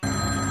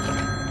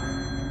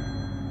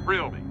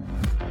Thrill Me.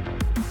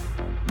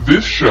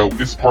 This show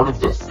is part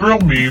of the Thrill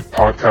Me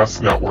Podcast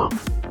Network.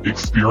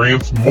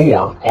 Experience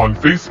more on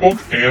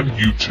Facebook and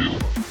YouTube.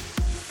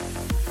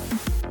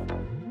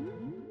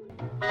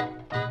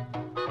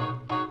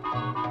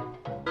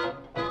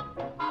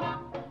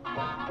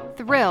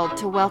 Thrilled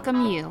to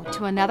welcome you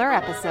to another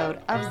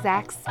episode of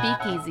Zach's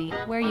Speakeasy,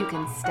 where you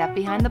can step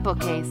behind the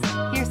bookcase,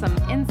 hear some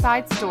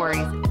inside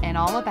stories, and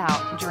all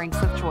about drinks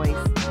of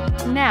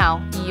choice.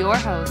 Now, your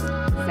host,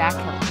 Zach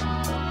Hilton.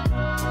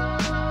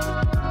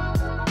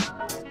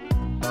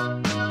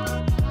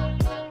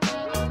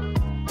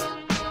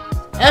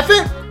 F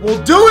it,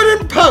 we'll do it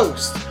in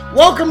post.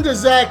 Welcome to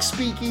Zach's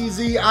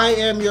Speakeasy. I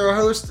am your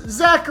host,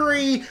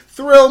 Zachary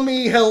Thrill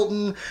Me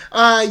Hilton.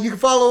 You can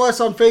follow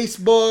us on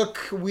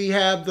Facebook. We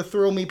have the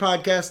Thrill Me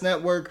Podcast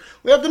Network.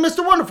 We have the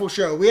Mr. Wonderful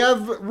Show. We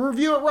have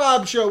Review at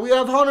Rob Show. We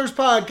have Hunter's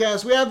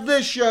Podcast. We have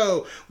this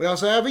show. We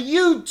also have a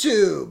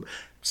YouTube.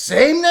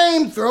 Same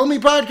name, Thrill Me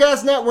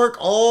Podcast Network.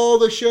 All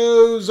the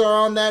shows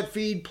are on that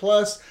feed,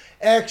 plus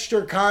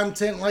extra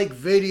content like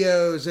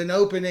videos and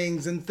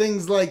openings and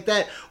things like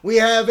that. We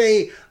have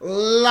a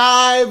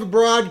live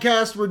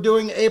broadcast we're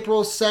doing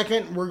April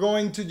 2nd. We're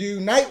going to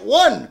do night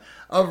one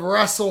of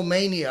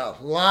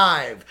WrestleMania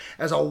live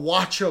as a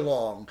watch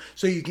along,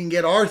 so you can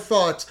get our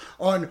thoughts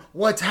on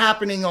what's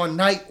happening on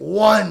night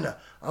one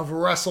of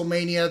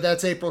WrestleMania.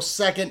 That's April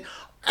 2nd.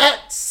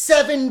 At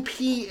 7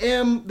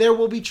 p.m., there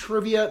will be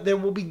trivia, there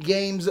will be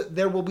games,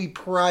 there will be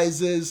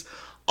prizes.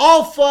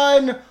 All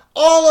fun,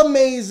 all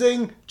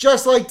amazing,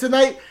 just like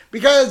tonight,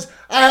 because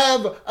I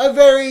have a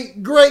very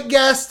great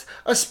guest,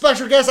 a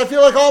special guest. I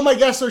feel like all my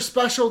guests are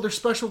special. They're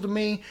special to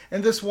me,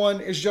 and this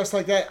one is just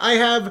like that. I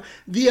have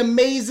the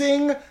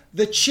amazing,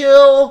 the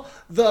chill,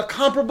 the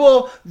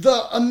comparable,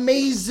 the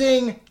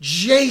amazing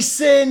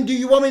Jason. Do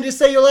you want me to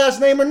say your last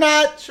name or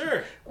not?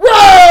 Sure.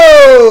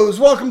 Rose!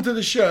 Welcome to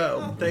the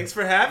show. Oh, thanks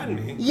for having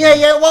me.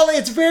 Yeah, well,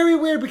 it's very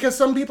weird because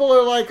some people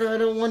are like, I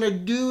don't want to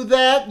do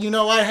that. You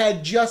know, I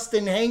had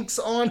Justin Hanks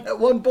on at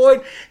one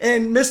point,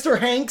 and Mr.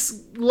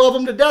 Hanks, love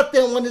him to death,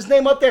 didn't want his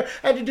name up there.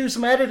 I had to do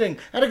some editing.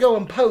 I had to go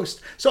in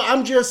post. So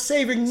I'm just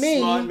saving me.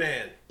 Smart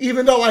man.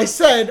 Even though I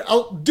said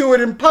I'll do it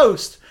in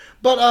post.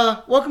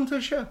 But welcome to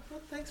the show.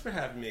 Well, thanks for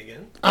having me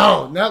again.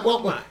 Oh, not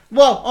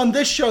well, on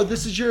this show,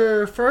 this is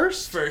your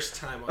first? First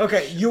time on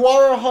Okay, this show. you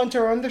are a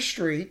hunter on the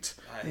street.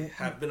 I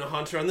have been a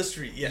hunter on the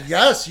street, yes.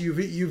 Yes,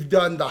 you've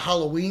done the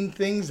Halloween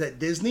things at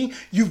Disney.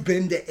 You've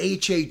been to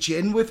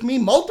HHN with me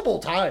multiple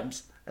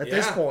times at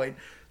this point.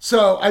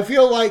 So I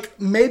feel like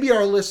maybe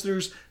our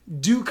listeners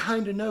do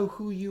kind of know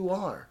who you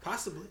are.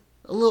 Possibly.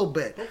 A little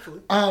bit.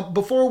 Hopefully.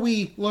 Before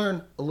we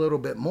learn a little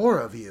bit more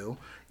of you,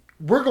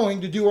 we're going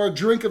to do our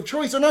drink of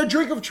choice. And our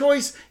drink of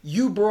choice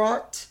you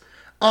brought.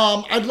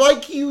 I'd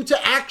like you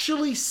to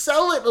actually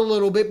sell it a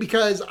little bit,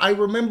 because I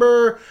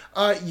remember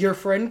your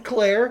friend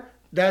Claire.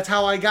 That's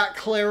how I got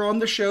Claire on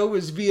the show,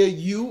 is via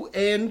you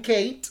and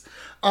Kate.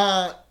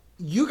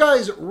 You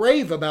guys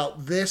rave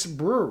about this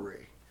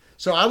brewery.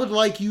 So I would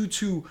like you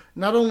to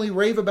not only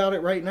rave about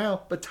it right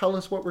now, but tell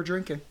us what we're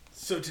drinking.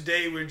 So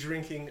today we're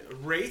drinking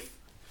Wraith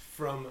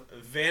from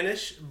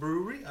Vanish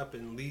Brewery up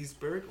in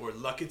Leesburg, or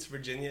Luckett's,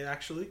 Virginia,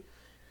 actually.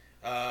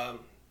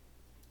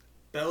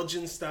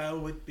 Belgian style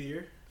wheat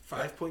beer.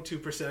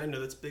 5.2%. I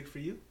know that's big for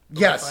you.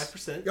 Yes.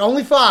 5%.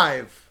 Only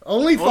 5.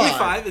 Only 5. Only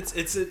 5.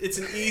 It's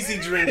an easy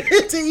drink.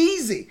 It's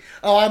easy.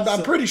 Oh,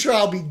 I'm pretty sure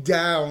I'll be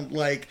down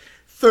like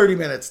 30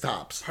 minutes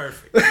tops.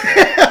 Perfect.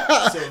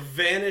 So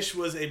Vanish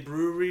was a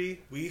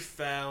brewery we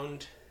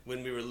found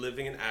when we were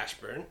living in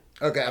Ashburn.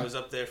 Okay. I was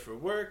up there for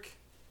work.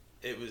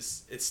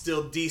 It's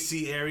still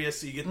DC area,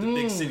 so you get the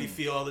big city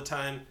feel all the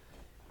time.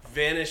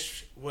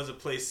 Vanish was a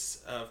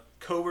place a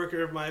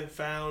coworker of mine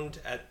found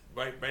at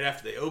right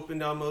after they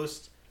opened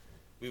almost.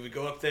 We would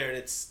go up there, and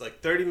it's like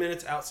 30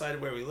 minutes outside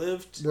of where we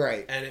lived.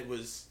 Right. And it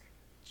was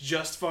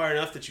just far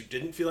enough that you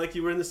didn't feel like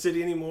you were in the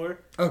city anymore.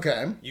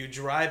 Okay. You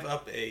drive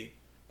up a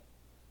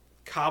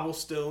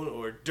cobblestone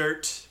or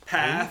dirt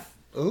path.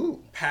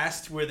 Ooh.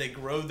 Past where they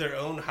grow their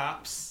own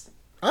hops.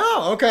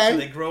 Oh, okay. So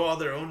they grow all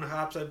their own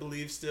hops, I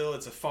believe, still.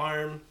 It's a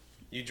farm.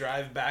 You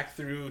drive back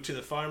through to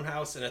the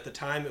farmhouse, and at the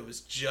time it was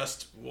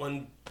just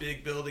one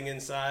big building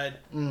inside.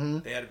 Mm-hmm.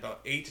 They had about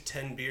 8 to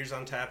 10 beers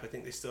on tap. I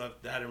think they still have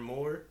that or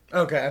more.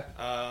 Okay.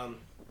 I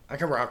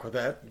can rock with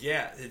that.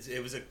 Yeah,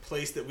 it was a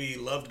place that we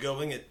loved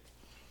going.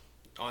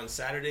 On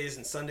Saturdays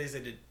and Sundays they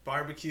did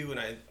barbecue, and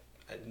I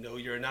know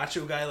you're a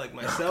nacho guy like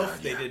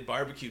myself. They did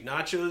barbecue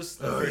nachos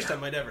the first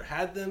time I'd ever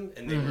had them,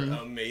 and they were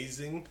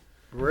amazing.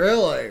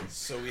 Really?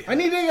 So I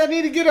need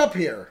to get up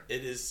here.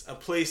 It is a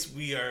place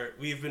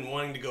we've been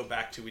wanting to go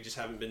back to. We just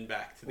haven't been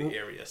back to the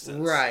area since.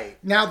 Right.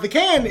 Now the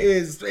can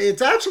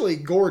it's actually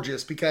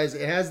gorgeous because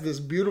it has this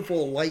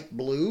beautiful light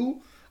blue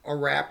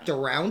wrapped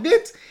around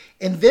it,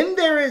 and then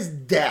there is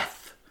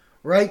death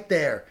right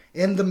there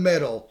in the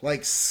middle,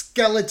 like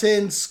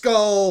skeleton,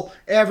 skull,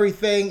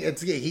 everything.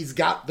 He's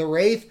got the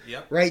Wraith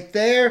right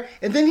there,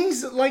 and then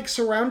he's like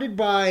surrounded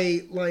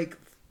by like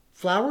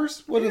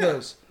flowers. What are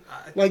those?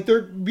 Like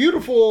they're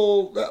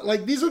beautiful.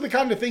 Like these are the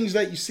kind of things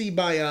that you see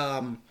by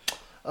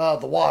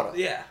the water.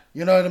 Yeah.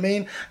 You know what I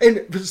mean?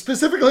 And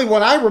specifically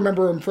what I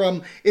remember him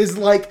from is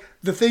like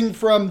the thing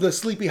from the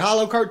Sleepy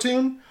Hollow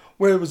cartoon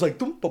where it was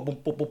like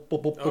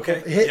Okay.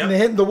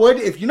 hitting the wood.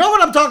 If you know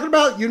what I'm talking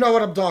about, you know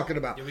what I'm talking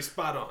about. You'll be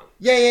spot on.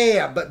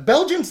 Yeah. But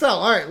Belgian style.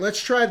 All right,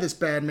 let's try this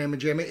bad mamma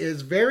jamma. It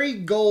is very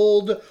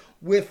gold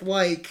with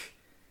like,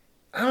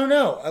 I don't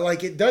know.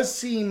 Like it does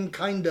seem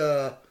kind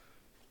of,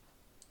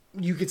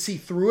 you could see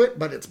through it,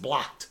 but it's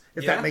blocked.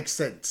 If that makes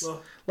sense.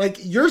 Well, like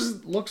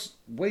yours looks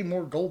way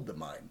more gold than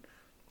mine.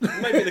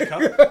 it might be the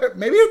cup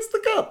Maybe it's the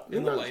cup.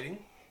 and the lighting.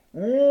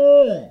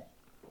 Mm.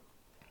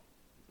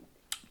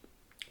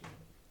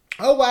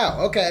 Oh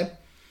wow, okay.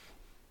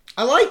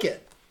 I like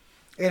it.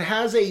 It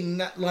has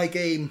not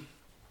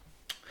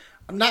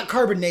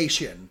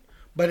carbonation,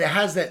 but it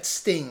has that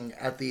sting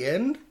at the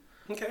end.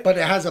 Okay. But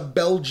it has a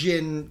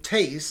Belgian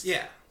taste.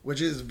 Yeah. Which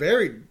is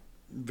very,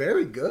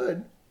 very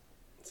good.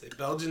 Say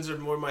Belgians are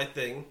more my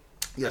thing.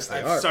 Yes,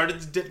 I've started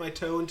to dip my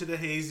toe into the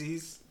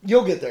hazies.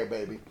 You'll get there,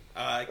 baby.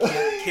 I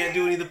can't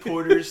do any of the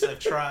porters. I've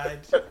tried.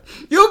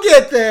 You'll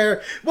get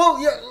there.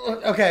 Well,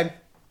 yeah, okay.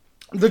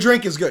 The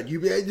drink is good.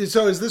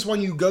 So is this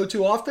one you go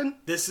to often?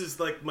 This is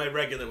like my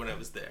regular when I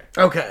was there.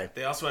 Okay.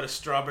 They also had a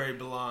strawberry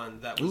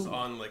blonde that was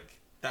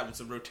that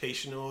was a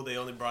rotational. They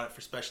only brought it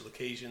for special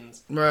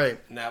occasions. Right.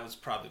 And that was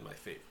probably my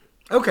favorite.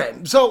 Okay.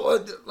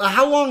 So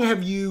how long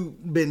have you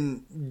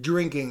been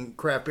drinking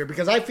craft beer?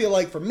 Because I feel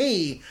like for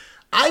me,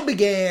 I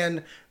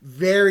began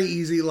very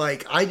easy.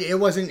 Like it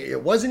wasn't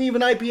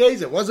even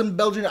IPAs. It wasn't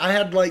Belgian. I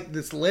had like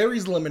this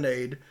Larry's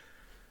Lemonade.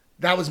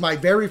 That was my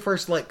very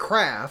first like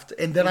craft,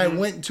 and then I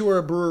went to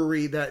a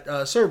brewery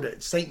that served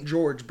it. St.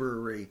 George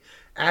Brewery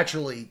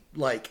actually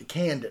like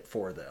canned it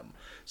for them,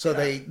 so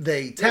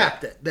they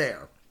tapped it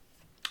there,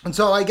 and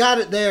so I got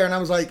it there, and I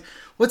was like,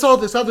 "What's all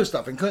this other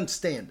stuff?" and couldn't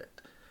stand it.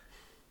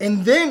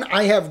 And then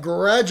I have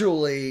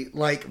gradually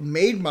like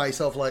made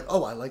myself like,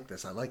 "Oh, I like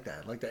this, I like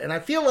that, I like that," and I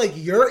feel like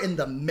you're in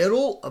the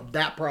middle of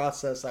that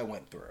process I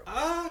went through.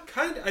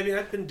 Kind of. I mean,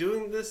 I've been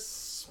doing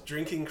this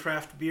drinking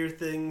craft beer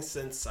thing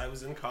since I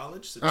was in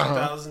college. So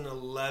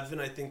 2011,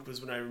 I think,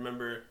 was when I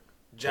remember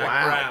Jack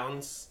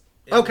Brown's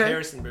in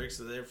Harrisonburg,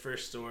 so their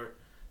first store.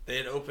 They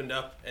had opened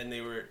up and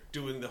they were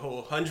doing the whole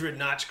 100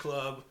 Notch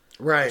Club.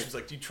 Right. Which was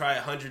like, you try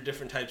 100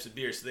 different types of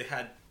beer. So they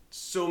had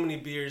so many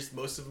beers.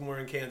 Most of them were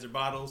in cans or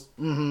bottles.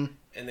 Mm-hmm.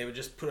 And they would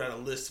just put out a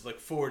list of like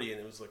 40,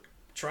 and it was like,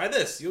 try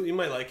this. You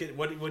might like it.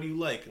 What do you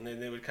like? And then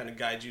they would kind of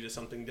guide you to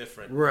something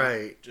different.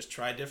 Right. Just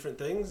try different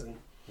things. And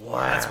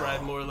wow. That's where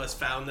I more or less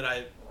found that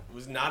I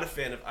was not a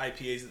fan of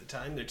IPAs at the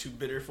time. They're too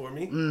bitter for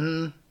me.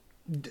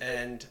 Mm-hmm.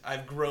 And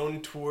I've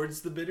grown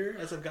towards the bitter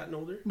as I've gotten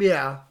older.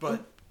 Yeah.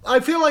 But I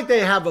feel like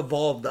they have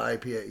evolved the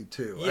IPA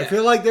too. Yeah. I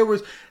feel like there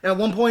was, at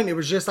one point it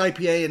was just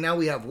IPA, and now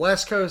we have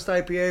West Coast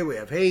IPA, we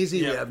have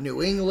hazy, we have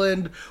New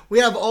England, we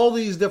have all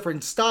these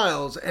different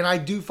styles, and I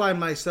do find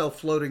myself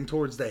floating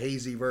towards the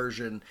hazy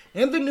version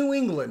and the New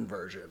England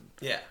version.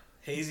 Yeah.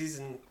 Hazies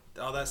and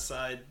all that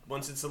side.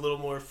 Once it's a little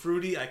more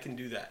fruity, I can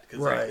do that.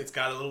 Because it's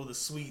got a little of the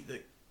sweet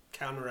that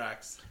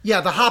counteracts.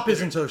 Yeah, the hop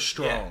isn't so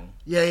strong.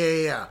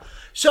 Yeah.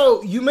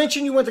 So you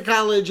mentioned you went to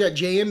college at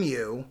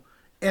JMU,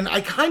 and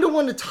I kind of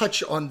want to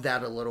touch on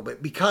that a little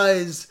bit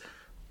because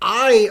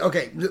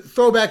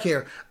throwback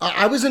here.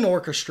 I was in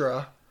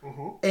orchestra,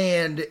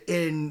 and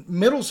in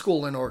middle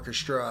school in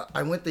orchestra,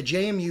 I went to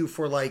JMU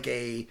for like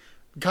a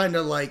kind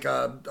of like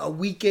a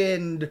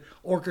weekend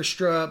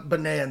orchestra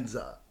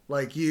bonanza.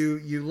 Like you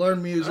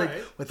learn music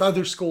with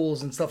other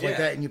schools and stuff like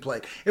that, and you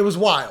play. It was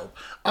wild.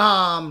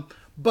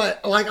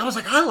 But like I was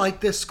like, I like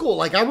this school.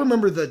 Like I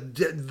remember the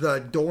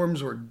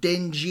dorms were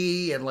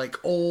dingy and like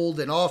old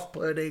and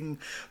off-putting.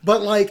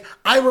 But like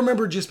I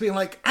remember just being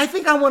like, I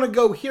think I want to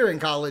go here in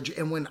college.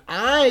 And when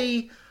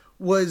I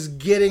was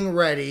getting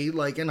ready,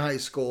 like in high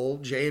school,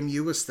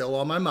 JMU was still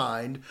on my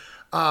mind.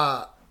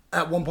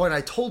 At one point,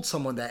 I told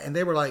someone that, and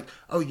they were like,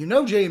 "Oh, you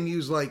know,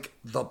 JMU's like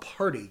the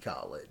party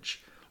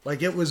college.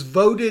 Like it was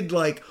voted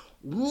like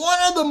one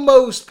of the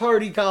most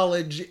party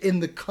college in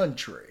the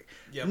country."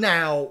 Yep.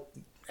 Now,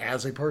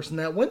 as a person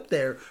that went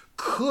there,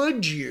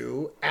 could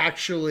you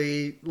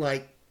actually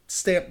like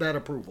stamp that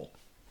approval?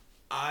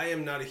 I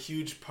am not a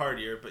huge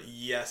partier, but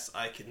yes,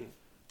 I can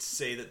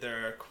say that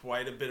there are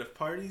quite a bit of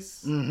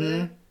parties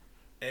there.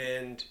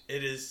 And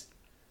it is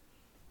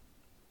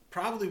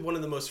probably one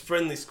of the most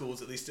friendly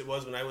schools, at least it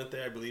was when I went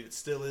there. I believe it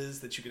still is,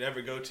 that you could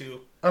ever go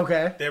to.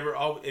 Okay. They were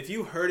all, if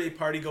you heard a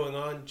party going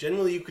on,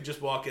 generally you could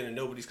just walk in and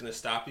nobody's going to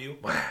stop you.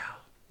 Wow.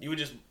 You would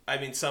just, I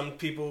mean, some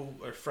people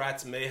or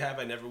frats may have.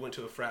 I never went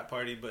to a frat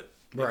party, but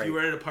if you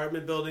were at an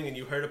apartment building and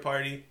you heard a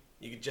party,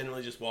 you could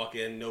generally just walk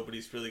in.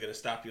 Nobody's really going to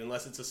stop you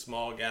unless it's a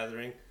small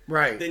gathering.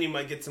 Right. Then you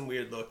might get some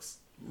weird looks.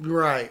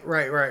 Right.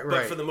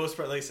 But for the most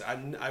part, like I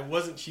said, I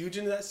wasn't huge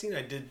into that scene.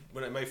 I did,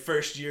 when my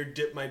first year,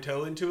 dip my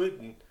toe into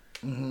it, and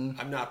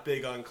I'm not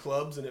big on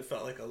clubs, and it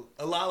felt like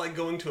a lot like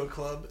going to a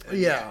club.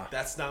 And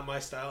that's not my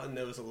style, and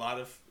there was a lot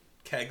of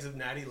kegs of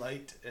Natty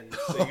Light, and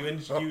so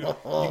you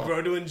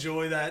grow to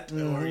enjoy that,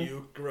 or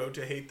you grow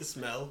to hate the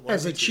smell.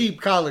 As a cheap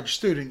college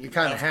student, you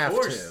kind of have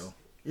to.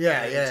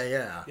 Yeah, And,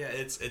 yeah. Yeah,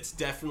 it's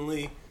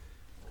definitely.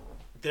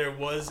 There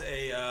was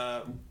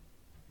a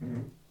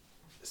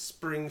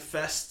Spring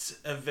Fest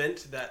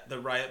event that the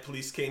riot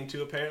police came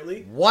to,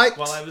 apparently. What?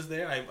 While I was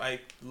there, I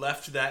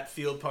left that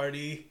field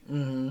party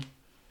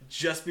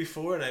just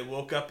before, and I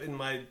woke up in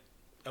my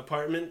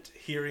apartment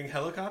hearing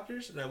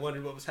helicopters, and I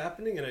wondered what was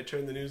happening, and I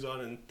turned the news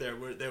on, and there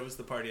was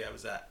the party I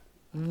was at.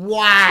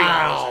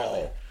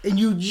 Wow. And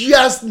you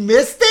just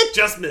missed it?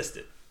 Just missed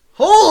it.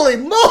 Holy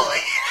moly.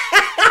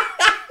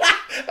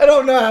 I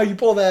don't know how you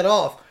pull that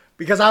off,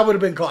 because I would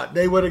have been caught.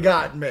 They would have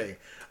gotten me.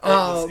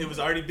 It was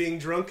already being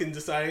drunk and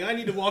deciding I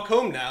need to walk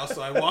home now,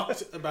 so I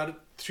walked about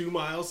 2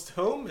 miles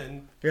home,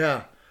 and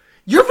Yeah.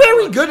 You're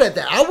very good at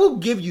that. I will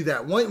give you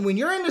that. When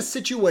you're in a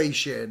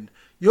situation,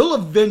 you'll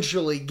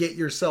eventually get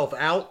yourself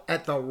out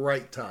at the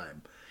right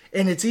time.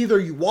 And it's either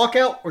you walk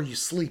out or you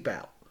sleep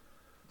out.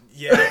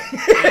 yeah,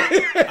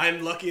 and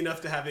I'm lucky enough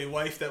to have a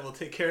wife that will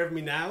take care of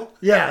me now.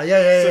 Yeah. So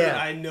that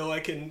I know I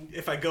can,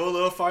 if I go a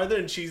little farther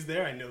and she's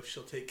there, I know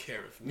she'll take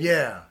care of me.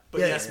 Yeah.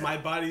 But yeah, yes, yeah. my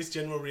body's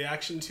general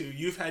reaction to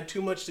you've had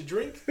too much to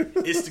drink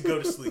is to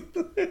go to sleep.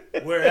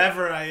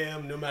 Wherever I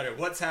am, no matter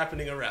what's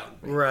happening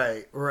around me.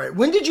 Right.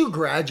 When did you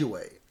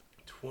graduate?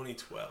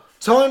 2012.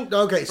 So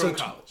From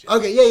college, yeah.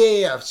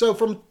 Okay, yeah. So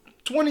from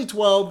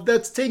 2012,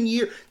 that's 10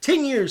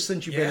 years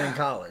since you've been in Yeah.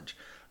 college.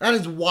 That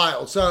is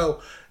wild.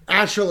 So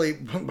actually,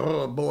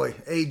 oh boy,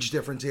 age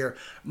difference here.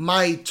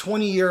 My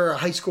 20-year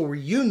high school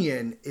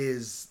reunion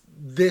is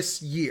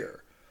this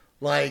year.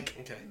 Like,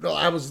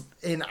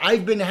 Okay.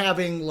 I've been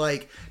having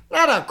like,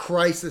 not a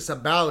crisis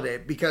about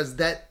it because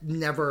that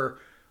never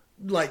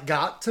like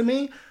got to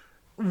me.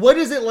 What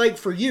is it like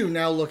for you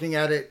now looking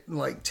at it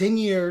like 10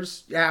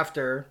 years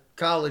after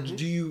college?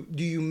 Mm-hmm.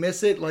 Do you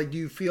miss it? Like, do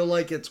you feel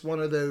like it's one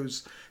of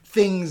those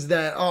things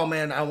that, oh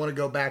man, I want to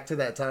go back to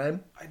that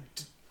time? I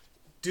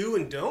do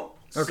and don't.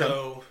 Okay.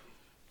 So,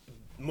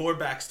 more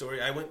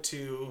backstory. I went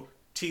to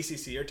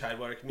TCC, or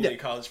Tidewater Community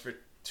College, for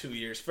 2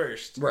 years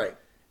first. Right.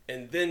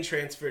 And then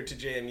transferred to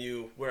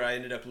JMU, where I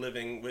ended up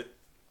living with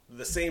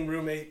the same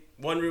roommate.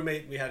 One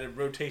roommate, we had a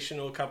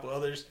rotational, couple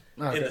others,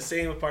 Okay. in the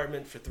same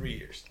apartment for 3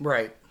 years.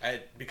 Right.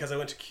 Because I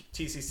went to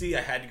TCC,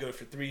 I had to go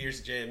for 3 years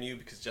at JMU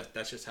because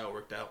that's just how it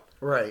worked out.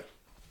 Right.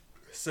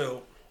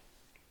 So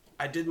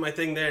I did my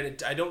thing there,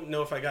 and I don't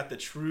know if I got the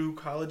true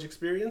college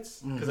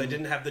experience because I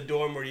didn't have the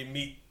dorm where you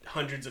meet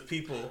hundreds of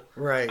people.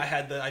 Right.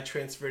 I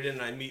transferred in,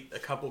 and I meet a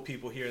couple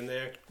people here and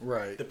there.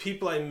 Right. The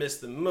people I miss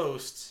the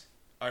most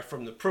are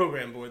from the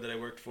program board that I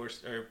worked for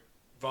or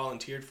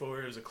volunteered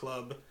for. It was a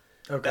club.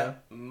 Okay.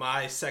 That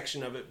my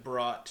section of it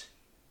brought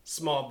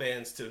small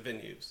bands to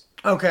venues.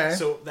 Okay.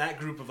 So that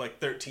group of like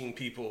 13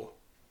 people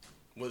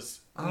was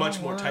much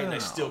more tight, and I wow.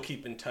 still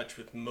keep in touch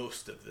with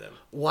most of them.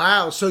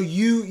 Wow. So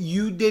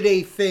you did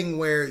a thing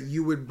where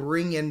you would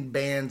bring in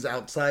bands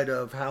outside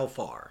of how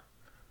far?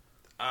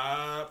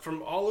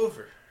 From all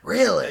over.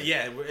 Really?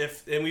 Yeah.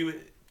 And we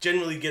would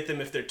generally get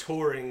them if they're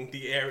touring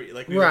the area.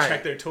 Like we would Right.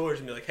 check their tours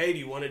and be like, "Hey, do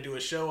you want to do a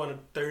show on a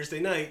Thursday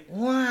night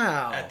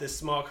Wow. at this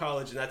small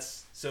college?" And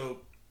that's so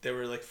there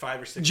were like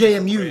 5 or 6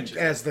 JMU branches.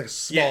 as the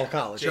small Yeah,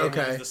 college. JMU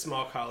Okay. was the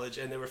small college,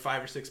 and there were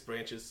 5 or 6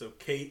 branches. So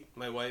Kate,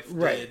 my wife,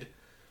 Right. did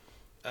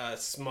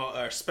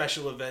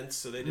special events.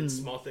 So they did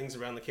small things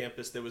around the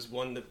campus. There was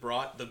one that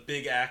brought the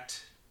big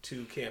act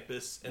to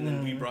campus, and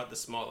then we brought the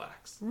small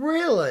acts.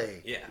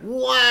 Really? Yeah.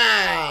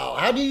 Wow.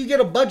 How do you get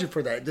a budget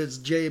for that? Does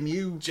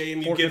JMU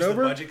JMU fork gives it the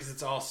over? budget because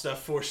it's all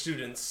stuff for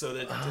students. So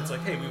that it's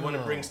like, hey, we want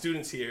to bring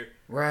students here.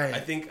 Right. I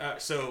think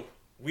so.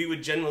 We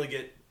would generally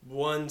get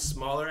one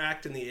smaller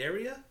act in the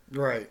area.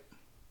 Right.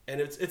 And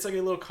it's like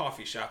a little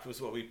coffee shop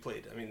was what we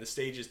played. I mean, the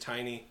stage is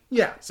tiny.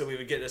 Yeah. So we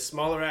would get a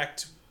smaller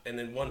act, and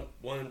then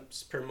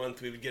once per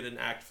month we would get an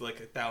act for like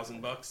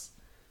 $1,000.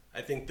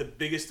 I think the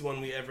biggest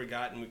one we ever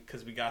got, and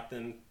because we got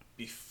them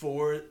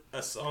before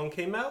a song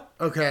came out.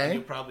 And Okay.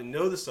 you probably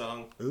know the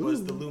song,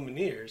 was the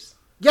Lumineers.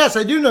 Yes,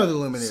 I do know the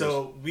Lumineers.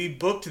 So we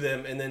booked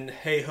them, and then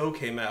Hey Ho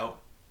came out,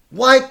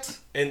 what?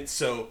 and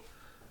so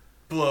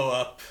Blow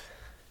Up.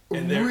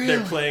 And they're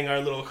Really? playing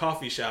our little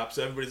coffee shop,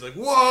 so everybody's like,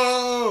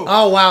 "Whoa!"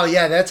 Oh wow,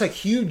 yeah, that's a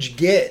huge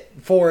get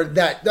for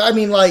that. I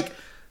mean, like,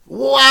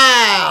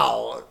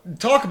 wow.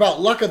 Talk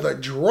about luck of the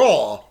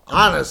draw,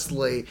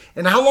 honestly.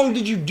 And how long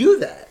did you do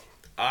that?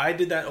 I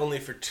did that only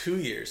for 2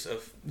 years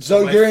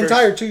So my your first-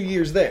 entire 2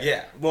 years there.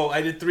 Yeah. Well,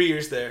 I did 3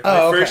 years there. Oh,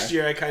 My okay. first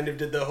year, I kind of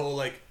did the whole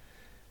like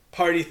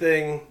party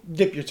thing,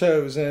 Dip your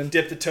toes in.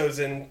 dipped the toes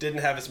in, didn't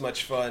have as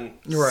much fun.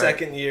 Right.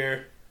 Second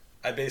year,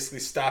 I basically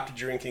stopped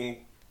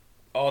drinking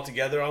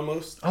altogether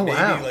almost. Oh, Maybe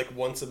wow. like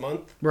once a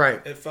month.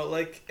 Right. It felt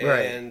like,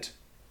 Right. and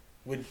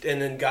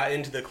then got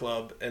into the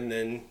club, and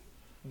then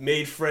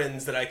made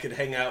friends that I could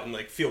hang out and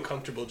like feel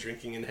comfortable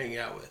drinking and hanging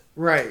out with.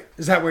 Right.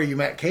 Is that where you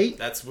met Kate?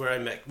 That's where I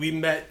met. We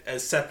met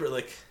as separate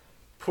like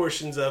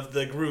portions of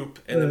the group,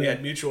 and then we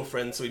had mutual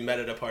friends, so we met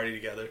at a party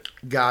together.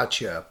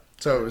 Gotcha.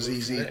 So it was Moved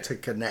easy from there. to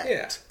connect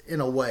Yeah.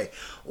 in a way.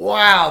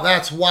 Wow,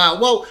 that's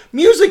wild. Well,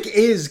 music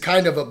is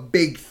kind of a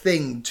big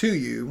thing to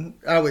you,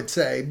 I would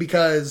say,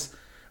 because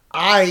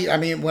I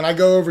mean, when I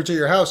go over to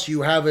your house,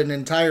 you have an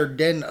entire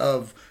den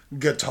of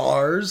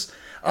guitars.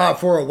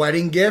 For a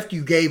wedding gift,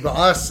 you gave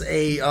us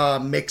a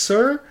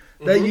mixer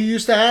that you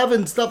used to have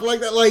and stuff like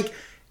that. Like,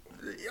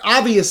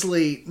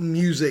 obviously,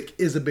 music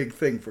is a big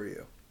thing for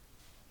you.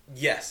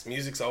 Yes,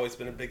 music's always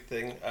been a big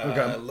thing.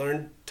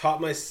 Okay.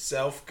 Taught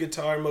myself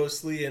guitar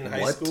mostly in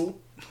high school.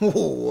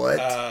 What?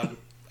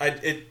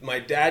 My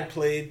dad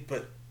played,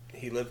 but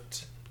he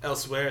lived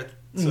elsewhere,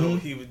 so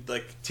he would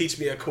like teach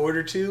me a chord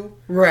or two.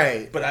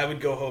 Right. But I would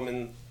go home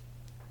and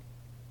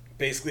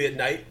basically at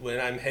night when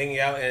I'm hanging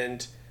out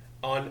and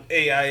on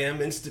AIM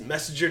Instant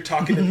Messenger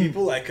talking to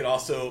people, I could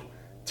also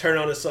turn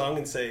on a song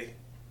and say,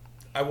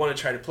 I want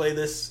to try to play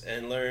this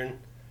and learn.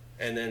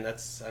 And then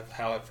that's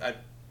how I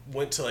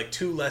went to like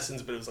 2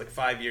 lessons, but it was like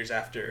 5 years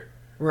after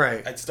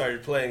I'd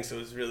started playing. So it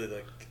was really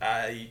like,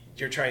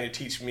 you're trying to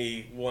teach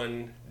me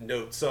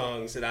 1-note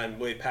songs and I'm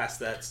way past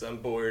that, so I'm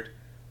bored.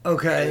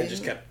 Okay. And I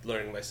just kept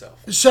learning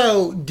myself.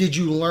 So did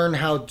you learn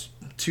how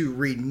to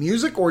read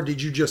music, or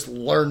did you just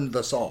learn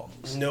the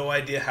songs? No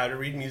idea how to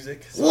read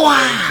music. So Wow.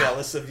 I'm very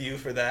jealous of you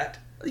for that.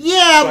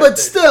 Yeah, but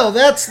still,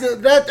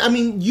 I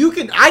mean,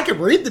 I can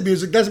read the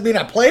music, doesn't mean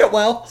I play it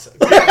well.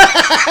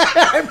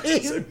 I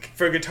mean, So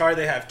for guitar,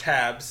 they have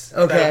tabs.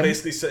 Okay. That'll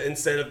basically, so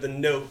instead of the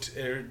note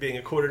being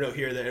a quarter note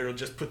here, that it'll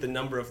just put the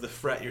number of the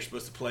fret you're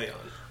supposed to play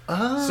on.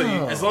 Oh. So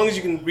as long as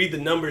you can read the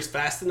numbers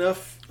fast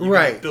enough, you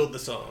Right. can build the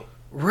song.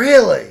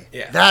 Really?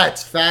 Yeah.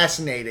 That's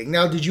fascinating.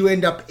 Now, did you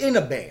end up in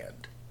a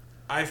band?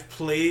 I've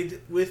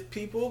played with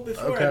people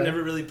before. Okay. I've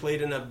never really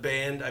played in a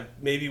band. I've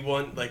maybe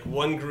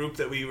one group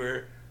that we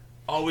were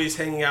always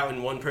hanging out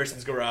in one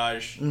person's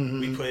garage.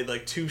 We played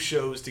like 2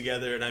 shows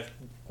together, and I've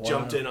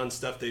jumped in on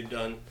stuff they've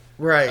done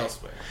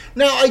elsewhere.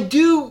 Now, I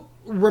do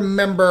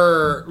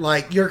remember,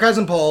 like, your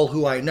cousin Paul,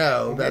 who I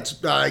know,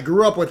 I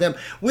grew up with him.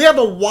 We have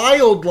a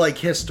wild, like,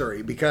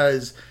 history,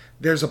 because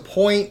there's a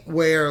point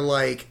where,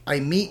 like, I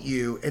meet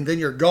you, and then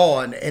you're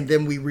gone, and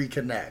then we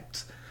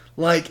reconnect.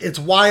 Like, it's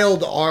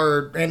wild,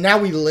 and now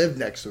we live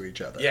next to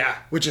each other. Yeah.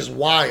 Which is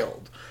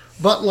wild.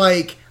 But,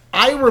 like,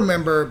 I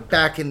remember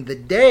back in the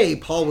day,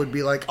 Paul would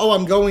be like, oh,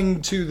 I'm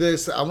going to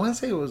this, I want to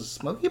say it was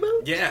Smoky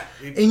Boat? Yeah.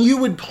 And you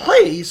would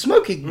play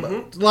Smoking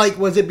Boat. Like,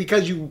 was it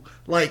because you,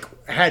 like,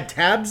 had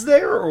tabs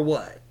there, or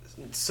what?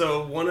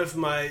 So one of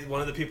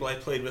the people I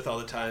played with all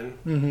the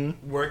time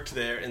worked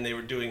there, and they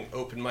were doing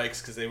open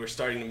mics because they were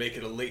starting to make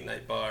it a late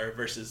night bar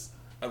versus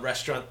a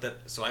restaurant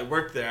so I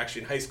worked there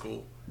actually in high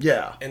school.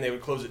 Yeah. And they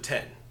would close at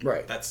 10.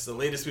 Right. That's the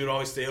latest. We would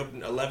always stay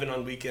open, 11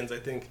 on weekends, I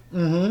think.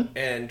 Mm-hmm.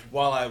 And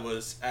while I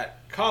was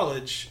at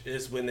college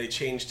is when they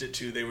changed it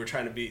to, they were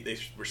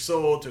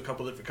sold to a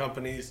couple different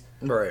companies.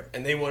 Right.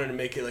 And they wanted to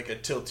make it like a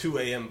till 2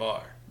 a.m.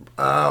 bar.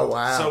 Oh,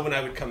 wow. So when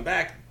I would come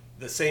back,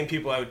 the same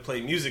people I would play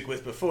music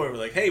with before were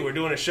like, hey, we're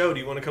doing a show. Do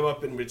you want to come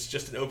up? And it's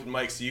just an open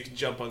mic, so you can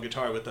jump on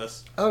guitar with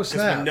us. Oh,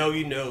 snap. Because we know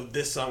you know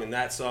this song and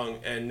that song,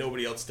 and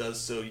nobody else does,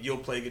 so you'll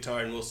play guitar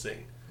and we'll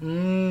sing.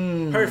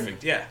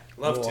 Perfect, yeah.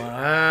 Love to.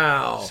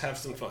 Wow. Just have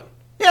some fun.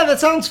 Yeah, that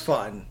sounds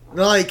fun.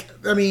 Like,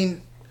 I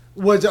mean,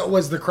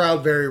 was the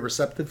crowd very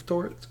receptive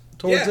towards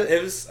it?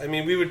 It was. I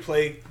mean, we would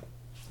play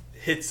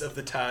hits of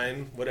the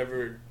time,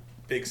 whatever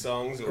big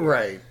songs.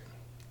 Right.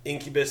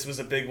 Incubus was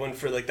a big one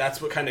for, like,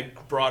 that's what kind of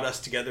brought us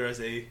together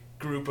as a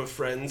group of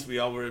friends. We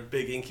all were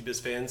big Incubus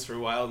fans for a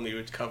while, and we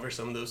would cover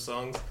some of those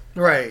songs.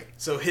 Right.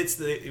 So hits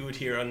that you would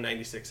hear on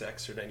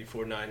 96X or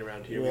 94.9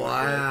 around here.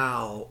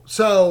 Wow.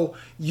 So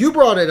you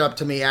brought it up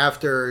to me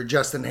after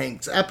Justin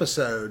Hank's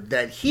episode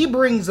that he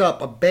brings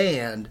up a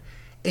band,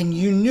 and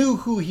you knew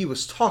who he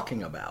was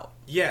talking about.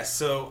 Yeah,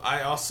 so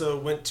I also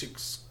went to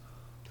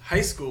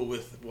high school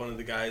with one of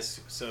the guys,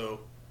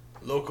 so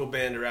local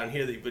band around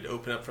here that would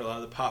open up for a lot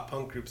of the pop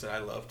punk groups that I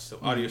loved. So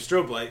Audio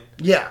Strobe Light.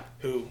 Yeah.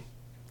 Who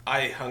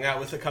I hung out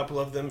with a couple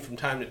of them from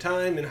time to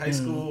time in high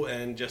school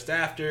and just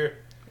after.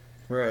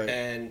 Right.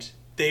 And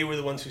they were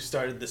the ones who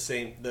started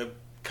the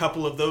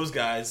couple of those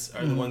guys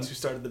are the ones who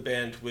started the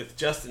band with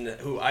Justin,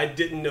 who I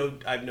didn't know.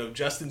 I know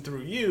Justin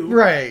through you.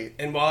 Right.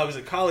 And while I was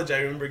at college, I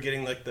remember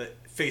getting like the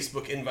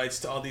Facebook invites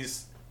to all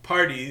these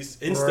parties,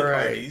 Insta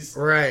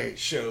parties,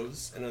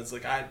 shows. And I was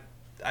like,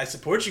 I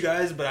support you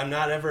guys, but I'm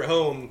not ever at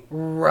home.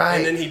 Right.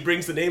 And then he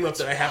brings the name up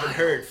that I haven't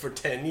heard for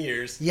 10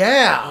 years.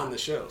 Yeah. On the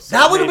show. So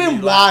that would have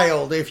been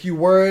wild if you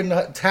were in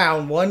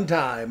town one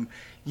time,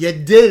 you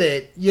did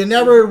it, you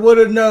never would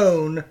have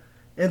known,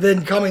 and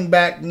then coming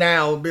back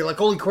now and be like,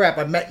 holy crap,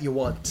 I met you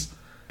once.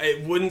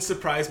 It wouldn't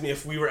surprise me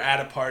if we were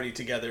at a party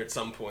together at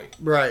some point.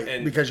 Right,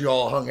 and because you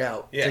all hung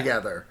out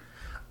together.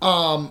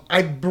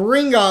 I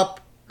bring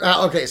up,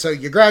 okay, so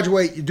you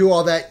graduate, you do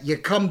all that, you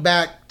come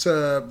back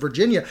to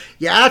Virginia.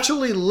 You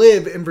actually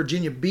live in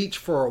Virginia Beach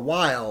for a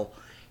while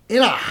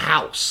in a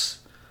house.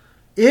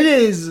 It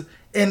is,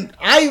 and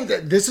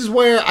this is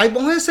where, I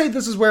want to say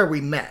this is where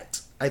we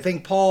met. I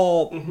think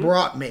Paul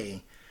brought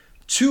me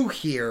to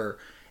here,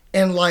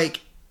 and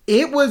like,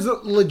 it was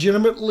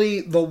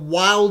legitimately the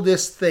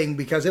wildest thing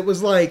because it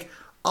was like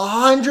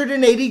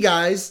 180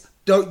 guys.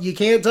 You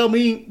can't tell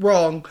me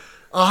wrong.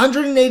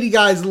 180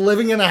 guys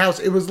living in a house.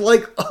 It was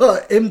like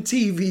a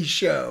MTV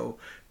show,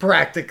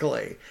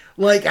 practically.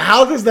 Like,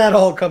 how does that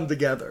all come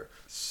together?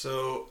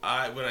 So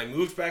when I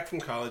moved back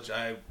from college,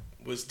 I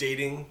was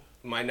dating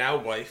my now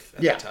wife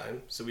at Yeah. the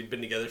time. So we'd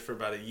been together for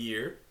about a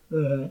year.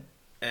 Mm-hmm.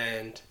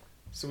 And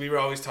so we were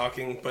always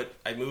talking, but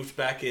I moved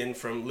back in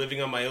from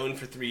living on my own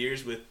for 3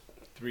 years with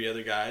 3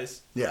 other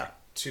guys Yeah.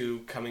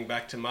 to coming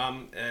back to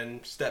mom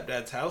and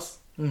stepdad's house.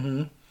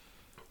 Mm-hmm.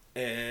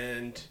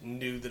 And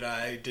knew that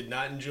I did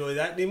not enjoy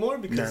that anymore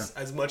because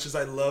as much as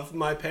I love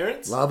my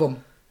parents, Love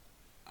them.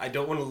 I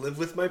don't want to live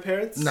with my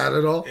parents. Not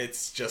at all.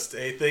 It's just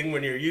a thing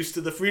when you're used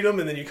to the freedom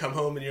and then you come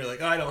home and you're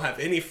like, oh, I don't have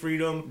any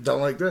freedom.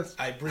 Don't like this.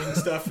 I bring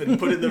stuff and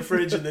put it in the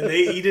fridge and then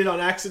they eat it on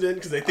accident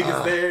because they think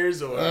it's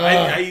theirs. Or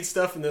I eat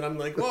stuff and then I'm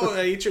like, whoa, I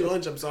ate your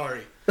lunch. I'm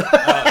sorry.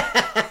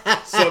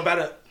 So about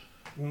a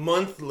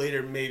month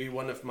later, maybe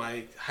one of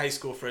my high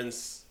school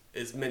friends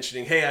is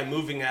mentioning, hey, I'm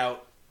moving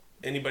out.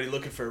 Anybody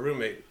looking for a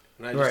roommate?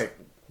 And I just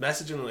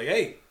message him like,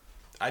 hey,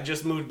 I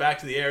just moved back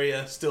to the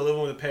area, still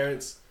living with the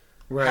parents.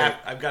 Right.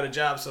 I've got a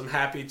job, so I'm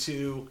happy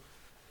to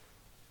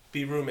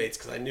be roommates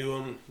because I knew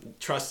him,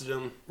 trusted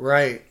him.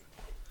 Right.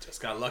 Just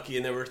got lucky,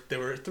 and there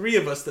were 3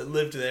 of us that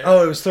lived there.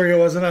 Oh, it was 3. It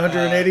wasn't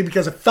 180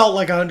 because it felt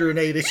like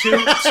 180.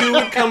 Two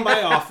would come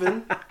by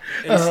often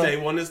and stay.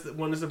 One is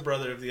the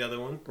brother of the other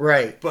one.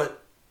 Right.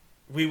 But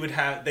they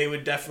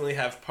would definitely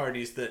have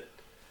parties that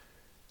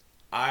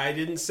I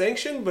didn't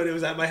sanction, but it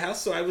was at my house,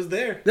 so I was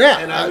there. Yeah,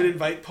 and I would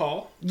invite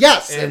Paul.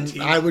 Yes, and and he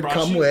I would brought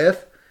come you.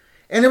 with.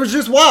 And it was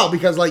just wild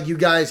because, like, you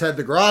guys had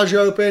the garage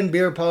open,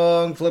 beer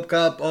pong, flip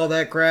cup, all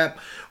that crap.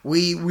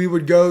 We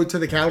would go to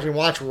the couch and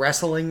watch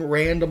wrestling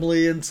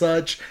randomly and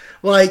such.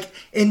 Like,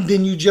 and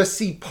then you just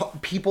see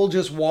people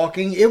just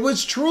walking. It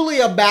was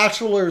truly a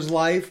bachelor's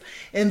life.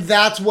 And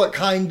that's what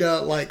kind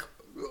of, like,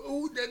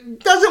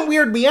 doesn't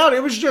weird me out.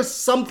 It was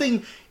just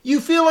something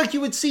you feel like you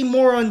would see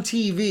more on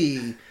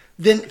TV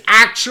than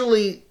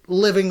actually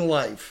living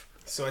life.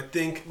 So I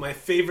think my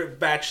favorite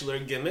bachelor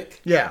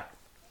gimmick, Yeah.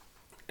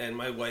 and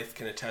my wife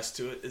can attest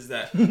to it, is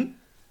that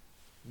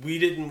we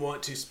didn't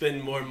want to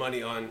spend more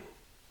money on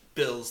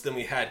bills than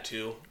we had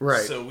to.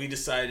 Right. So we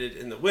decided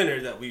in the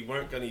winter that we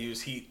weren't going to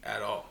use heat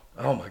at all.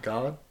 Oh, my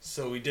God.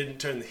 So we didn't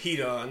turn the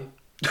heat on.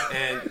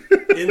 And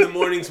in the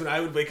mornings when I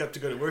would wake up to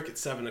go to work at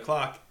 7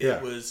 o'clock,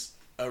 it was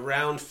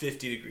around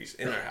 50 degrees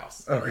in our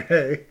house.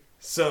 Okay.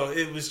 So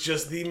it was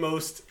just the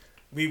most...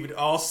 We would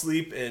all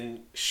sleep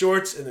in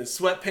shorts and then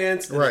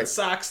sweatpants and then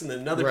socks and then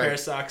another pair of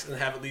socks and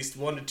have at least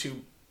 1 to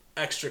 2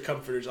 extra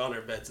comforters on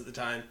our beds at the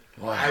time.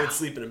 Wow. I would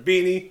sleep in a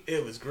beanie.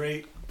 It was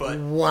great, but...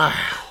 Wow.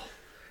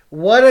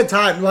 What a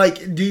time.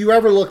 Like, do you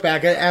ever look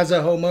back at, as a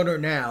homeowner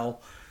now,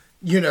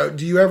 you know,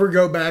 do you ever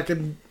go back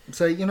and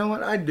say, you know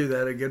what, I'd do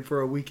that again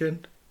for a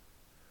weekend?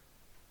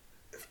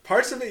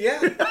 Parts of it, yeah.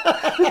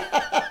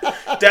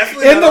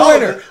 Definitely In not the all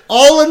winter. of it.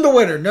 All in the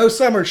winter. No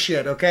summer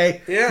shit,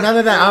 okay? Yeah. None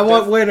of that. I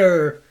want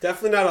winter.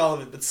 Definitely not all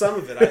of it, but some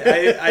of it.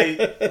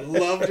 I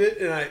loved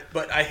it,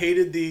 but I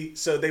hated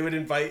so they would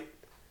invite...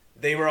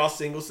 They were all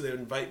single, so they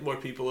would invite more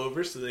people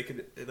over so they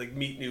could like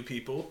meet new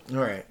people. All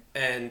right.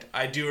 And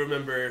I do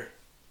remember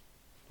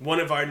one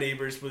of our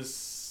neighbors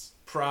was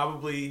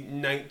probably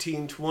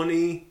 19,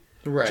 20.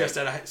 Right.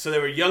 So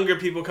there were younger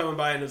people coming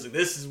by, and it was like,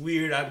 this is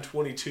weird. I'm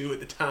 22 at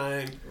the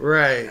time.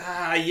 Right.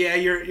 Yeah,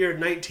 you're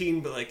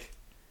 19, but like,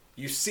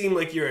 you seem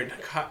like you're in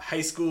high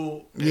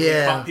school. And we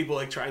Yeah. caught people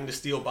like trying to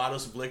steal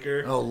bottles of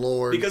liquor. Oh,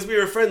 Lord. Because we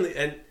were friendly,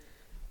 and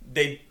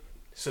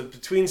so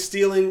between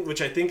stealing,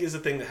 which I think is a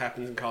thing that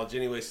happens in college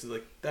anyway, so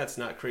like that's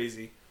not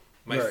crazy.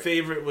 My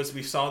favorite was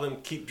we saw them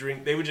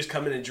They would just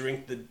come in and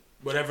drink the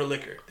whatever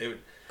liquor. They would,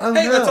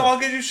 let's all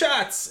get you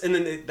shots, and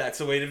then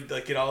that's a way to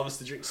like get all of us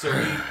to drink. So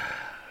we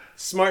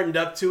smartened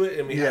up to it,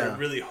 and we had a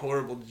really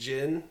horrible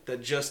gin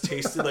that just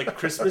tasted like a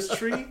Christmas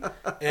tree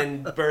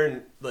and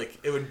burned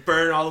it would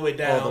burn all the way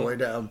down. All the way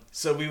down.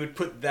 So we would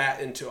put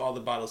that into all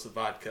the bottles of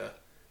vodka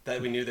that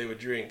we knew they would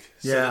drink.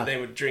 So Yeah. that they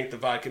would drink the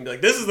vodka and be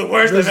like, this is the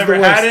worst This I've is the ever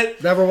worst. had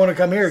it. Never want to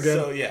come here again.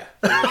 So yeah.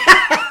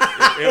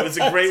 It was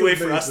a great way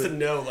for us to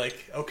know,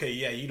 like, okay,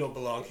 yeah, you don't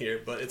belong here,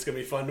 but it's going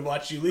to be fun to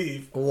watch you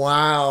leave.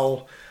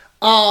 Wow.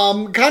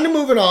 Kind of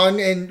moving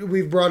on, and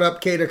we've brought up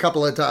Kate a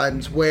couple of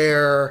times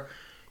where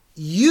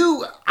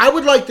I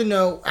would like to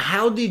know,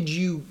 how did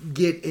you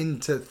get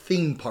into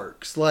theme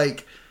parks?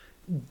 Like,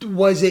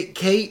 was it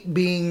Kate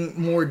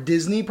being more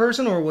Disney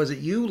person, or was it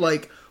you?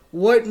 Like,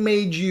 what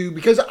made you,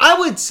 because I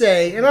would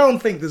say, and I don't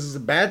think this is a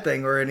bad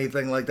thing or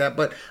anything like that,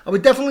 but I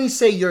would definitely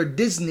say you're a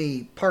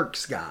Disney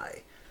parks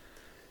guy.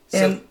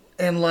 And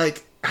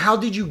like, how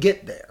did you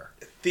get there?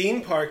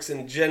 Theme parks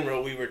in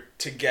general, we were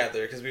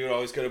together because we would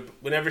always go to,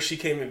 whenever she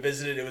came and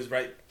visited, it was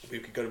we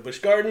could go to Busch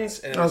Gardens,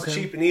 and it was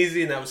cheap and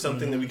easy, and that was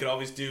something that we could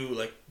always do,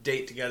 like,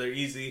 date together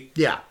easy.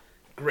 Yeah.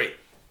 Great.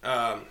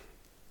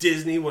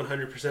 Disney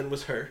 100%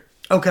 was her.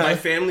 Okay. My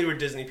family were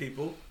Disney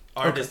people,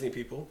 Disney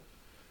people.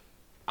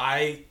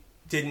 I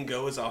didn't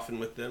go as often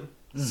with them.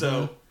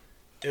 So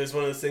it was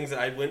one of those things that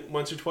I went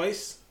once or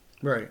twice.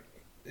 Right.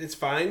 It's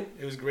fine.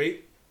 It was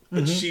great.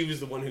 But she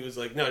was the one who was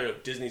like, no,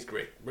 Disney's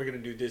great. We're going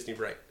to do Disney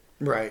right.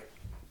 Right.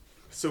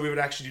 So we would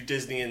actually do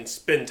Disney and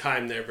spend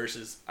time there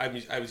versus I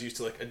was used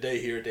to like a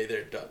day here, a day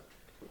there, done.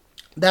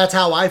 that's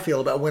how I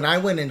feel about when I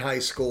went in high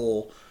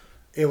school.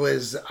 It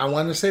was, I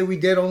want to say we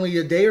did only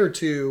a day or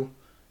two,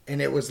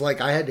 and it was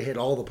like I had to hit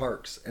all the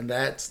parks, and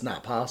that's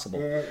not possible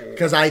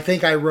because I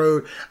think I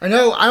rode. I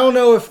don't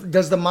know if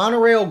does the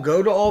monorail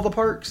go to all the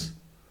parks.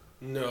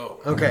 No.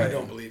 Okay. I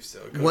don't believe so.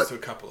 It goes to a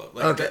couple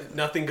of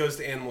nothing goes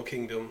to Animal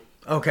Kingdom.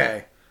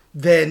 Okay.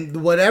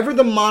 Then whatever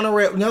the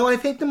monorail. No, I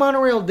think the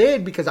monorail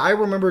did because I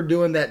remember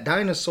doing that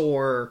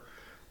dinosaur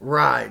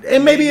ride,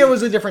 and maybe it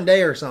was a different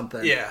day or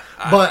something. Yeah.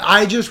 But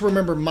I just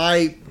remember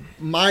my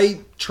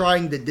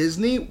trying to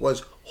Disney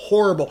was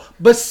horrible.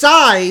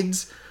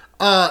 Besides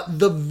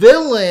the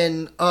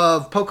villain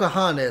of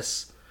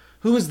Pocahontas,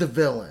 who was the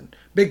villain?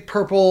 Big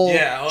purple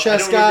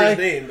chest guy. I don't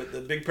remember his name, but the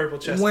big purple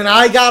chest When guy.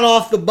 I got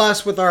off the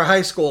bus with our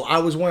high school, I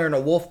was wearing a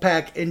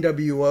Wolfpack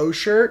NWO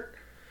shirt.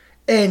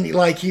 And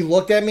like he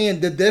looked at me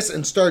and did this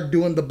and started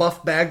doing the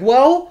Buff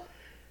Bagwell.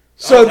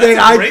 So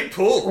that's a great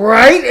pull.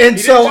 Right? And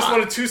he so didn't just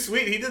want it too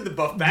sweet, he did the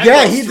Buff Bagwell.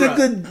 Yeah, he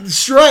did the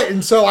strut.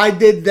 And so I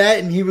did that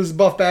and he was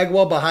Buff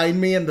Bagwell behind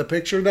me in the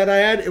picture that I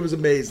had. It was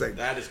amazing.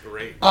 That is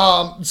great.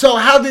 So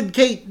how did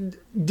Kate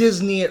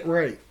Disney it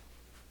right?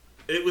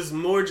 It was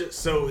more just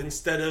so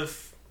instead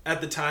of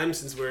at the time,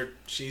 since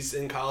she's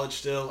in college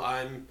still,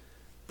 I'm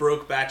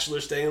broke bachelor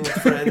staying with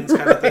friends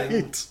kind of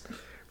thing.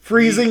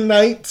 Freezing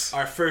nights.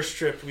 Our first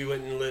trip, we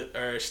went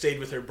and stayed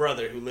with her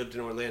brother, who lived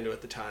in Orlando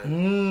at the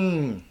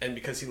time. And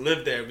because he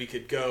lived there, we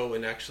could go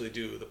and actually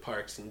do the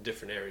parks in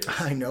different areas.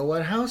 I know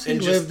what house he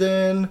lived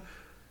in.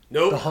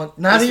 Nope.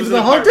 Not even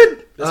the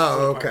haunted?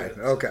 Oh, okay.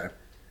 Okay.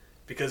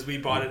 Because we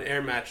bought an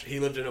air mattress. He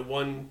lived in a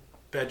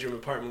one-bedroom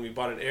apartment. We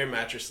bought an air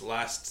mattress the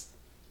last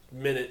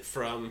minute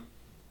from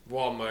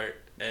Walmart,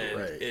 and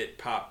it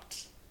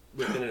popped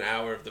within an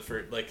hour of the